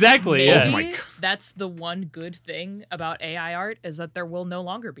milk. Exactly. Maybe Yeah. Oh my God. that's the one good thing about AI art is that there will no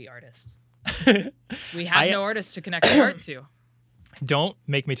longer be artists. We have no artists to connect the art to. Don't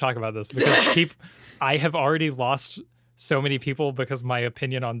make me talk about this because I have already lost so many people because my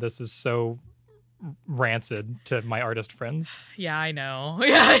opinion on this is so rancid to my artist friends. Yeah, I know.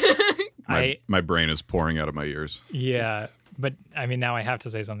 Yeah. My brain is pouring out of my ears. Yeah, but I mean, now I have to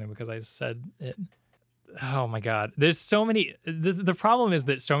say something because I said it. Oh my God. There's so many. The problem is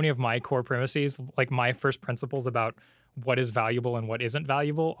that so many of my core premises, like my first principles about what is valuable and what isn't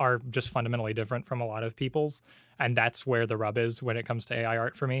valuable, are just fundamentally different from a lot of people's. And that's where the rub is when it comes to AI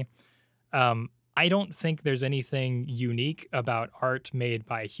art for me. I don't think there's anything unique about art made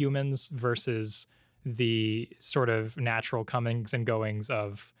by humans versus the sort of natural comings and goings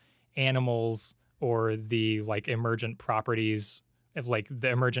of animals or the like emergent properties of like the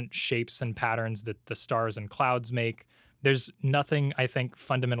emergent shapes and patterns that the stars and clouds make. There's nothing, I think,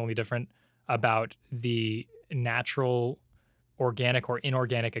 fundamentally different about the natural, organic or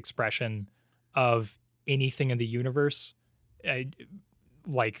inorganic expression of anything in the universe,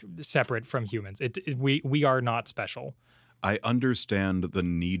 like separate from humans. We are not special. I understand the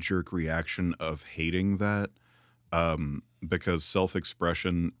knee-jerk reaction of hating that because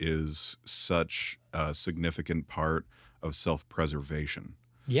self-expression is such a significant part of self-preservation.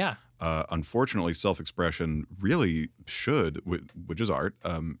 Yeah. Unfortunately, self-expression really should, which is art,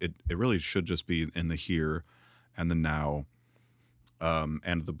 it really should just be in the here and the now,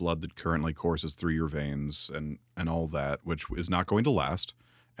 and the blood that currently courses through your veins and all that, which is not going to last.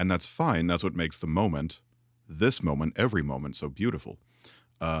 And that's fine. That's what makes the moment, this moment, every moment, so beautiful.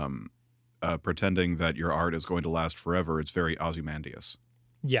 Pretending that your art is going to last forever, it's very Ozymandias.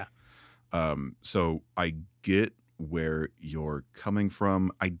 Yeah. So I get where you're coming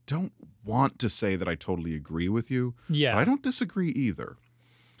from. I don't want to say that I totally agree with you, Yeah. but I don't disagree either.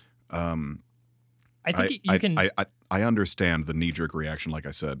 I think you can. I understand the knee-jerk reaction, like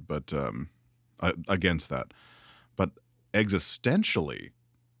I said, but against that. But existentially,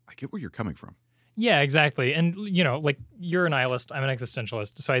 I get where you're coming from. Yeah, exactly. And like you're a nihilist, I'm an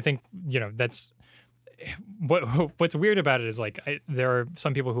existentialist. So I think, that's what's weird about it is like there are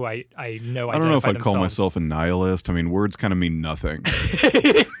some people who I know I don't know if identify I'd call themselves. myself a nihilist. I mean, words kind of mean nothing.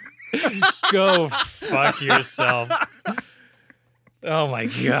 Go fuck yourself. Oh my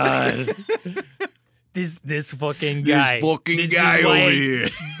god. This fucking guy. This fucking This guy is why over here.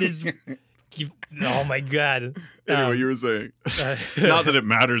 This oh my god. Anyway, you were saying. uh, Not that it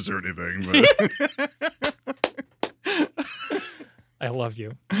matters or anything, but I love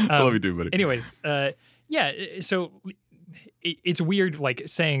you. I love you too, buddy. Anyways, yeah, so it's weird like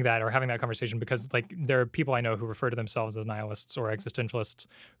saying that or having that conversation because like there are people I know who refer to themselves as nihilists or existentialists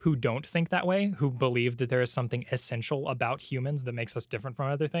who don't think that way, who believe that there is something essential about humans that makes us different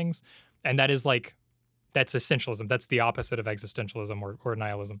from other things. And that is like, that's essentialism. That's the opposite of existentialism or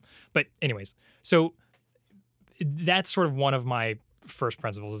nihilism. But anyways, so that's sort of one of my first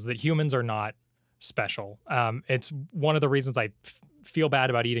principles is that humans are not special. It's one of the reasons I feel bad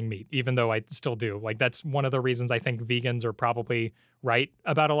about eating meat, even though I still do. Like that's one of the reasons I think vegans are probably right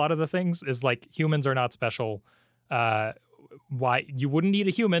about a lot of the things is like humans are not special. Why you wouldn't eat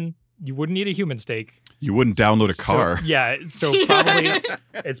a human? You wouldn't eat a human steak. You wouldn't download a car. So probably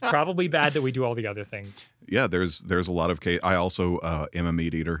it's probably bad that we do all the other things. Yeah, there's a lot of I also am a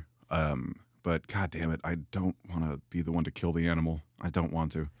meat eater. But god damn it, I don't want to be the one to kill the animal. I don't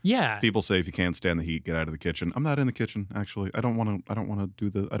want to. Yeah. People say if you can't stand the heat, get out of the kitchen. I'm not in the kitchen actually. I don't want to do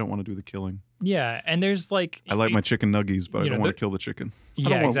the killing. Yeah, and there's like I like my chicken nuggies, but I don't want to kill the chicken.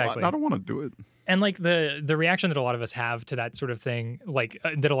 Exactly. I don't want to do it. And like the reaction that a lot of us have to that sort of thing, like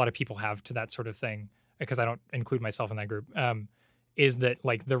that a lot of people have to that sort of thing, because I don't include myself in that group, is that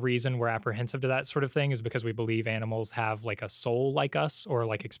like the reason we're apprehensive to that sort of thing is because we believe animals have like a soul like us or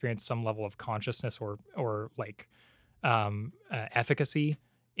like experience some level of consciousness or like efficacy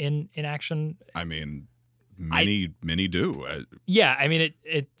in action. I mean, many do. Yeah, I mean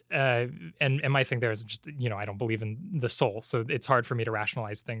and my thing there is just I don't believe in the soul, so it's hard for me to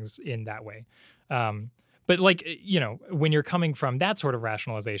rationalize things in that way. But like when you're coming from that sort of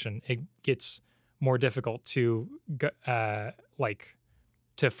rationalization, it gets more difficult to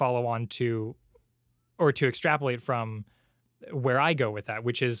to follow on to or to extrapolate from where I go with that,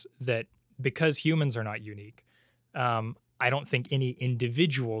 which is that because humans are not unique, I don't think any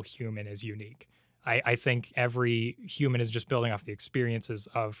individual human is unique. I think every human is just building off the experiences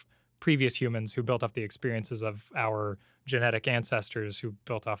of previous humans who built off the experiences of our genetic ancestors who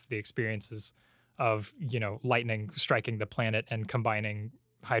built off the experiences of, lightning striking the planet and combining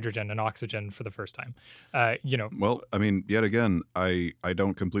hydrogen and oxygen for the first time. Well, I mean, yet again, I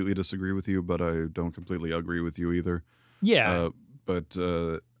don't completely disagree with you, but I don't completely agree with you either. Yeah. But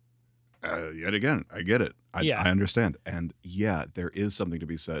yet again, I get it. I understand. And yeah, there is something to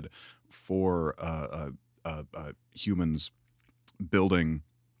be said for humans building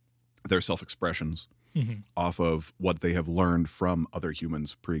their self-expressions off of what they have learned from other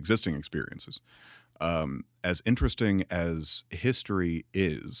humans' pre-existing experiences. As interesting as history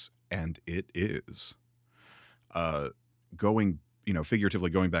is, and it is, going, figuratively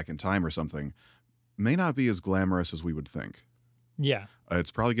going back in time or something, may not be as glamorous as we would think. Yeah.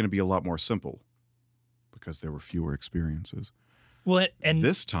 It's probably going to be a lot more simple because there were fewer experiences. Well, and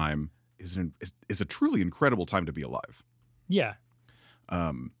this time is a truly incredible time to be alive. Yeah.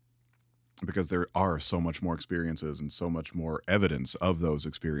 Because there are so much more experiences and so much more evidence of those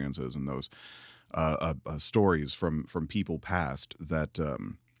experiences and those stories from people past that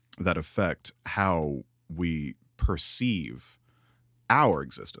that affect how we perceive our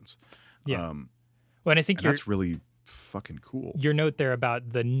existence. Yeah. Well, and I think that's really fucking cool. Your note there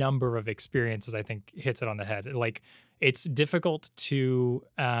about the number of experiences, I think, hits it on the head. Like, it's difficult to,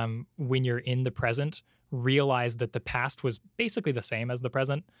 when you're in the present, realize that the past was basically the same as the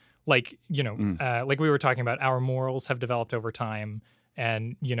present. Like, like we were talking about, our morals have developed over time,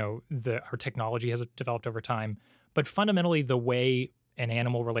 and our technology has developed over time. But fundamentally, the way an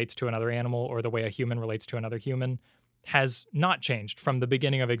animal relates to another animal, or the way a human relates to another human, has not changed from the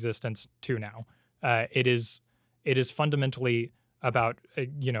beginning of existence to now. It is fundamentally about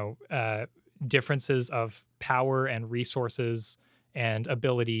differences of power and resources and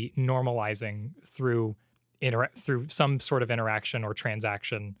ability normalizing through some sort of interaction or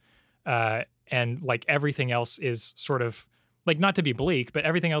transaction, and like everything else is sort of like, not to be bleak, but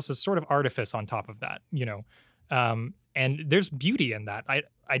everything else is sort of artifice on top of that, and there's beauty in that.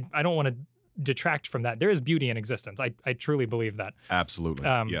 I don't want to detract from that. There is beauty in existence. I truly believe that. Absolutely.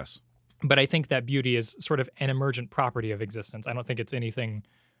 Yes. But I think that beauty is sort of an emergent property of existence. I don't think it's anything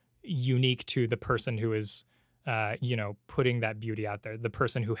unique to the person who is putting that beauty out there. The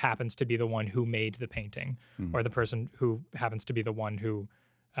person who happens to be the one who made the painting, or the person who happens to be the one who,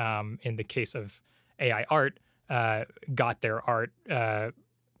 in the case of AI art, got their art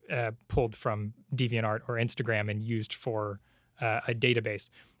pulled from DeviantArt or Instagram and used for a database.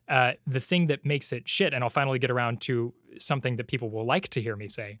 The thing that makes it shit, and I'll finally get around to something that people will like to hear me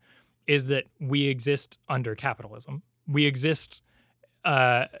say, is that we exist under capitalism. We exist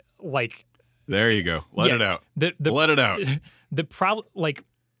like. There you go. Let it out. Let it out. The problem,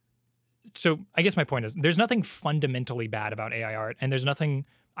 so I guess my point is there's nothing fundamentally bad about AI art, and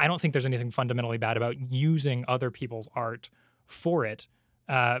I don't think there's anything fundamentally bad about using other people's art for it,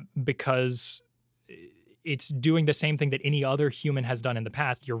 because it's doing the same thing that any other human has done in the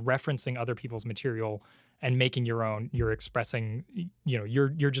past. You're referencing other people's material and making your own. You're expressing, you're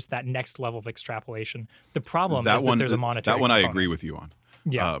just that next level of extrapolation. The problem is that there's a monetary That one component. I agree with you on.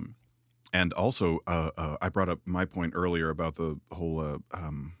 Yeah. And also, I brought up my point earlier about the whole,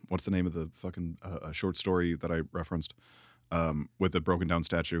 what's the name of the fucking short story that I referenced with the broken down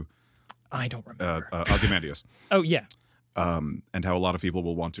statue? I don't remember. Ozymandias. Oh, yeah. And how a lot of people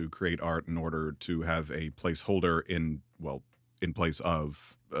will want to create art in order to have a placeholder in place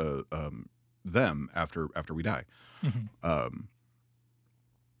of them after we die. Mm-hmm.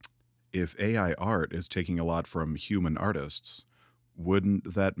 If AI art is taking a lot from human artists,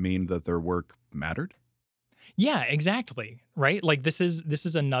 wouldn't that mean that their work mattered? Yeah, exactly. Right? Like this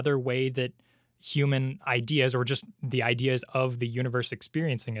is another way that human ideas, or just the ideas of the universe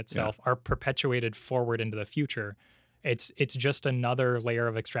experiencing itself, are perpetuated forward into the future. It's just another layer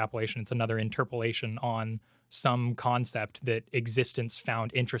of extrapolation. It's another interpolation on some concept that existence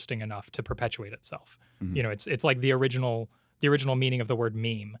found interesting enough to perpetuate itself. Mm-hmm. It's like the original meaning of the word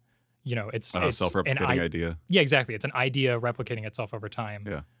meme. It's self-replicating idea. Yeah, exactly. It's an idea replicating itself over time.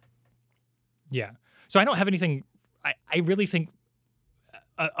 Yeah. Yeah. So I don't have anything. I really think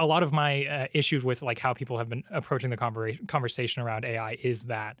a lot of my issues with how people have been approaching the conversation around AI is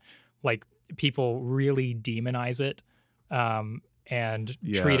that people really demonize it and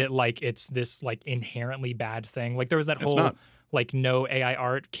treat it like it's this inherently bad thing. There was that whole no AI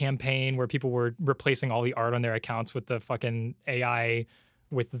art campaign where people were replacing all the art on their accounts with the fucking AI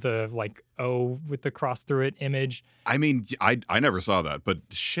with the O with the cross through it image. I mean, I never saw that, but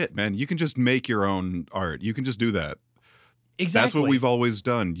shit, man, you can just make your own art. You can just do that. Exactly. That's what we've always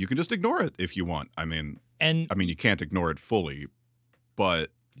done. You can just ignore it if you want. I mean, you can't ignore it fully,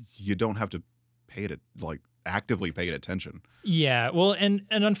 but you don't have to actively pay it attention. Yeah. Well, and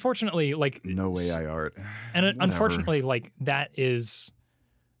unfortunately, no AI art. And unfortunately, that is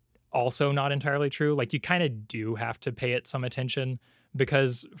also not entirely true. You kind of do have to pay it some attention,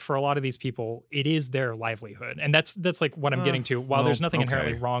 because for a lot of these people, it is their livelihood. And that's what I'm getting to. While there's nothing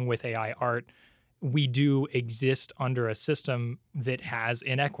inherently wrong with AI art, we do exist under a system that has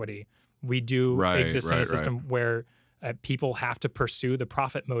inequity. We do exist in a system where people have to pursue the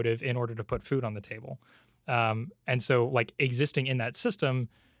profit motive in order to put food on the table. And so existing in that system,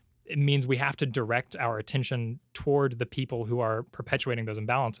 it means we have to direct our attention toward the people who are perpetuating those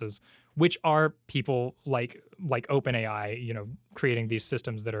imbalances, which are people like OpenAI, creating these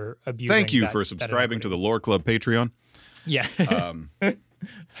systems that are abusing. Thank you for subscribing to the Lore Club Patreon. Yeah.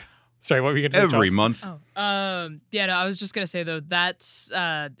 Sorry, what were you going to say, every Charles? month? Yeah, no, I was just going to say, though, that's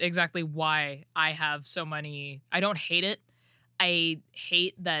exactly why I have so many. I don't hate it. I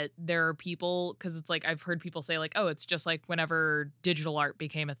hate that there are people, because it's I've heard people say oh, it's just whenever digital art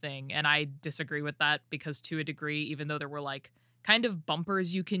became a thing. And I disagree with that, because to a degree, even though there were kind of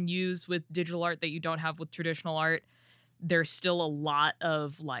bumpers you can use with digital art that you don't have with traditional art, there's still a lot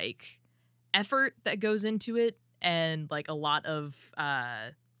of effort that goes into it, and a lot of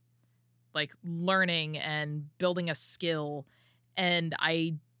learning and building a skill. And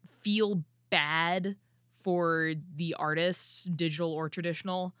I feel bad for the artists, digital or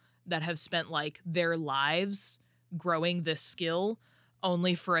traditional, that have spent their lives growing this skill,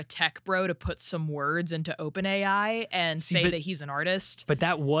 only for a tech bro to put some words into OpenAI and say that he's an artist. But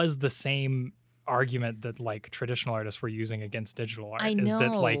that was the same argument that traditional artists were using against digital art. I know. Is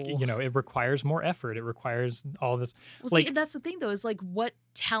that it requires more effort. It requires all this. Well, see, that's the thing though, is what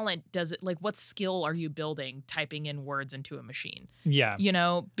talent does it, what skill are you building typing in words into a machine? Yeah.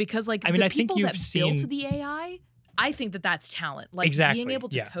 Because the I people think that built the AI, I think that that's talent. Exactly. Being able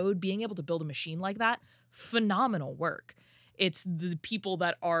to code, being able to build a machine like that, phenomenal work. It's the people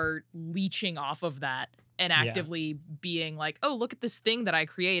that are leeching off of that and actively being oh, look at this thing that I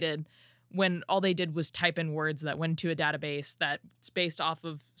created. when all they did was type in words that went to a database that's based off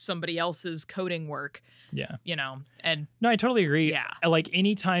of somebody else's coding work, Yeah. and No, I totally agree. Yeah. Like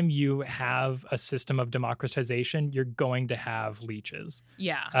anytime you have a system of democratization, you're going to have leeches.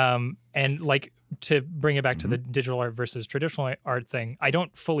 yeah. And like to bring it back to the digital art versus traditional art thing, I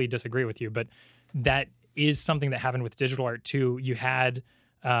don't fully disagree with you, but that is something that happened with digital art too. You had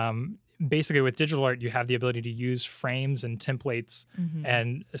basically with digital art, you have the ability to use frames and templates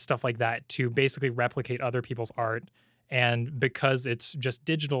and stuff like that to basically replicate other people's art. And because it's just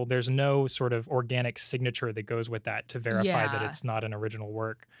digital, there's no sort of organic signature that goes with that to verify that Yeah. it's not an original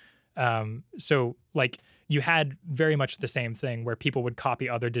work. So like you had very much the same thing where people would copy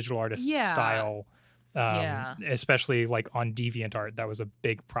other digital artists' Yeah. style. Yeah. Especially like on DeviantArt, that was a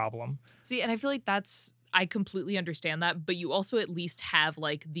big problem. See, and I feel like I completely understand that, but you also at least have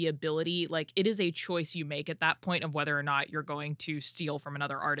like the ability, like it is a choice you make at that point of whether or not you're going to steal from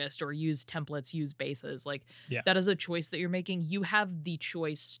another artist or use templates, use bases. Like Yeah. that is a choice that you're making. You have the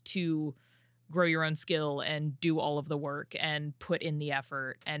choice to grow your own skill and do all of the work and put in the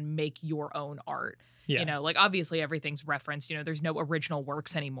effort and make your own art. Yeah. Like obviously everything's referenced, there's no original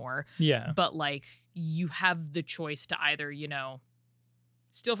works anymore, Yeah. but like you have the choice to either,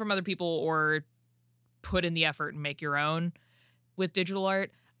 steal from other people or put in the effort and make your own. With digital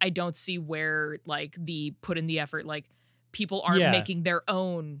art, I don't see where like the put in the effort, like people aren't Yeah. making their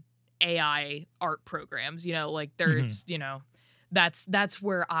own AI art programs, like there's, that's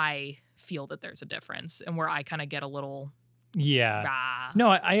where I feel that there's a difference and where I kind of get a little Yeah. rah. No,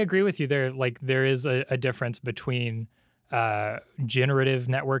 I agree with you there. Like there is a difference between generative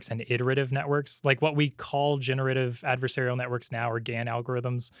networks and iterative networks. Like what we call generative adversarial networks now or GAN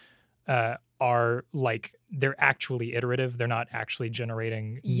algorithms are like they're actually iterative. They're not actually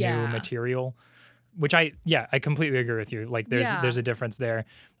generating Yeah. new material. Which I completely agree with you. Like there's a difference there.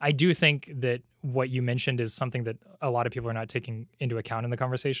 I do think that what you mentioned is something that a lot of people are not taking into account in the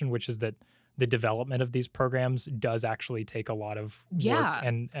conversation, which is that the development of these programs does actually take a lot of Yeah. work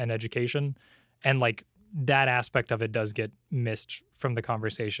and education. And like that aspect of it does get missed from the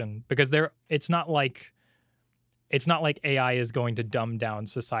conversation because it's not like AI is going to dumb down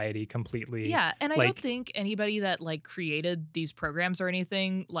society completely. Yeah, and I like- don't think anybody that like created these programs or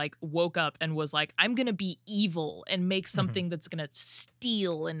anything like woke up and was like, I'm gonna be evil and make something that's gonna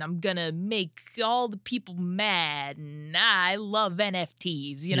steal and I'm gonna make all the people mad and I love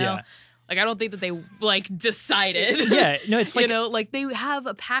NFTs, Yeah. Like I don't think that they like decided. Yeah, no, it's like like they have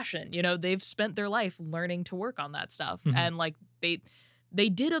a passion, they've spent their life learning to work on that stuff. Mhm. And like they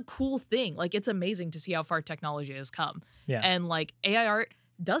did a cool thing. Like it's amazing to see how far technology has come. Yeah. And like AI art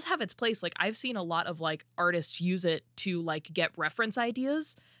does have its place. Like I've seen a lot of like artists use it to like get reference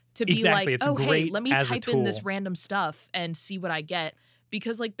ideas to be Exactly. like, It's oh hey, great let me as a type in this tool. random stuff and see what I get.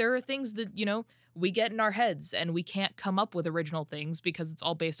 Because like there are things that, we get in our heads and we can't come up with original things because it's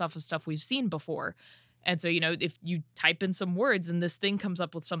all based off of stuff we've seen before. And so, if you type in some words and this thing comes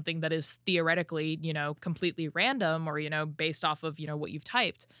up with something that is theoretically, completely random or, based off of, what you've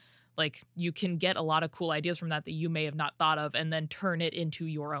typed, like you can get a lot of cool ideas from that you may have not thought of and then turn it into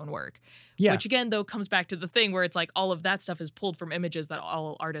your own work. Yeah. Which again, though, comes back to the thing where it's like all of that stuff is pulled from images that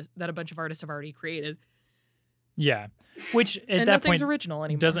a bunch of artists have already created. Yeah. Which at And that nothing's point original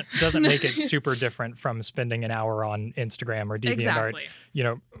anymore. doesn't make it super different from spending an hour on Instagram or DeviantArt, Exactly.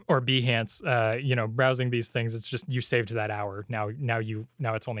 or Behance, browsing these things. It's just you saved that hour. Now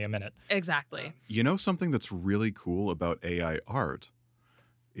it's only a minute. Exactly. Something that's really cool about AI art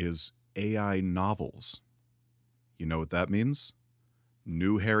is AI novels. You know what that means?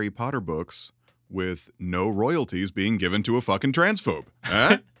 New Harry Potter books with no royalties being given to a fucking transphobe.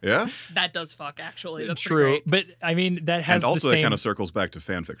 Huh? Yeah? That does fuck, actually. That's True, pretty great. but I mean that has And also the that same kind of circles back to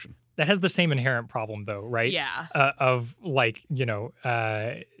fan fiction. that has the same inherent problem though, right? Yeah. Of like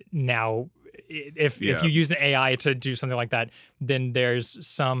now if Yeah. you use an AI to do something like that, then there's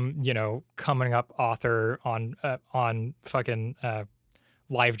some coming up author on fucking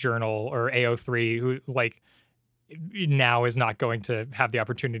LiveJournal or AO3 who like now is not going to have the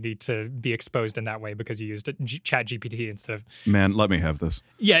opportunity to be exposed in that way because you used Chat GPT instead of Man, let me have this.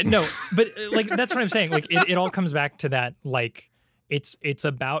 yeah, no, but like that's what I'm saying. Like it all comes back to that. Like it's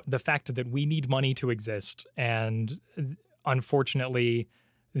about the fact that we need money to exist, and unfortunately,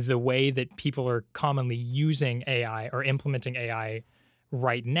 the way that people are commonly using AI or implementing AI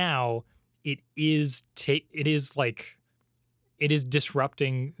right now, it is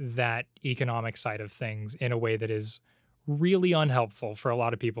disrupting that economic side of things in a way that is really unhelpful for a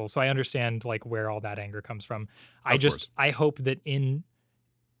lot of people. So I understand like where all that anger comes from. Of course. I hope that in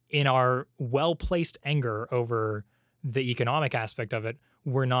our well-placed anger over the economic aspect of it,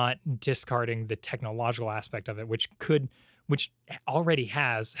 we're not discarding the technological aspect of it, which already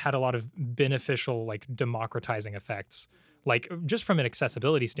has had a lot of beneficial, like democratizing effects. Like just from an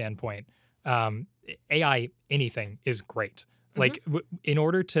accessibility standpoint, AI anything is great. Like in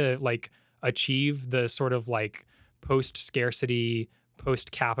order to like achieve the sort of like post scarcity,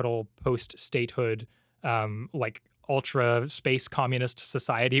 post capital, post statehood, like ultra space communist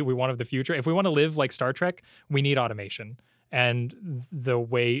society we want of the future. If we want to live like Star Trek, we need automation. And the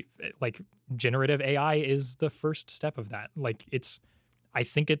way like generative AI is the first step of that. Like I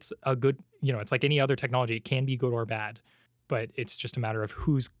think it's a good, it's like any other technology. It can be good or bad, but it's just a matter of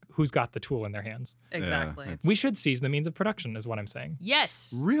who's got the tool in their hands. Exactly. Yeah, We should seize the means of production is what I'm saying.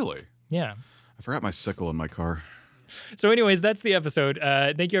 Yes. Really? Yeah. I forgot my sickle in my car. So anyways, that's the episode.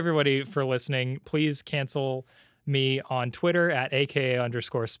 Thank you everybody for listening. Please cancel me on Twitter at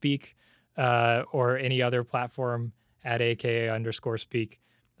aka_speak or any other platform at aka_speak.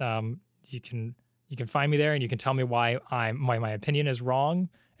 You can find me there, and you can tell me why my opinion is wrong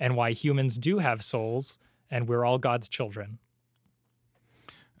and why humans do have souls and we're all God's children.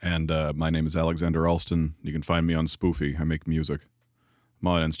 And my name is Alexander Alston. You can find me on Spoofy. I make music. I'm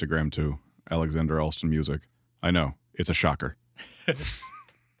on Instagram too. Alexander Alston Music. I know, it's a shocker.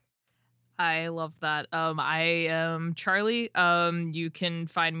 I love that. I am Charlie. You can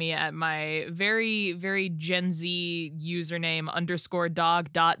find me at my very, very Gen Z username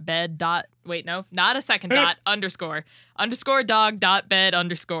 _dog.bed. Wait, no, not a second dot, __ dog.bed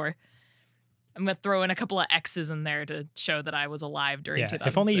 _. I'm going to throw in a couple of X's in there to show that I was alive during 2006.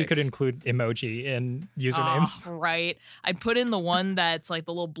 If only you could include emoji in usernames. Oh, right. I put in the one that's like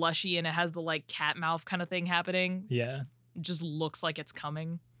the little blushy and it has the like cat mouth kind of thing happening. Yeah. It just looks like it's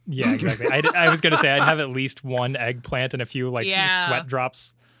coming. Yeah, exactly. I was going to say I'd have at least one eggplant and a few like sweat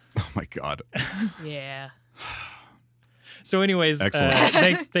drops. Oh my God. Yeah. So anyways, Excellent.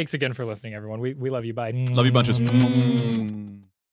 thanks again for listening, everyone. We love you. Bye. Love you bunches.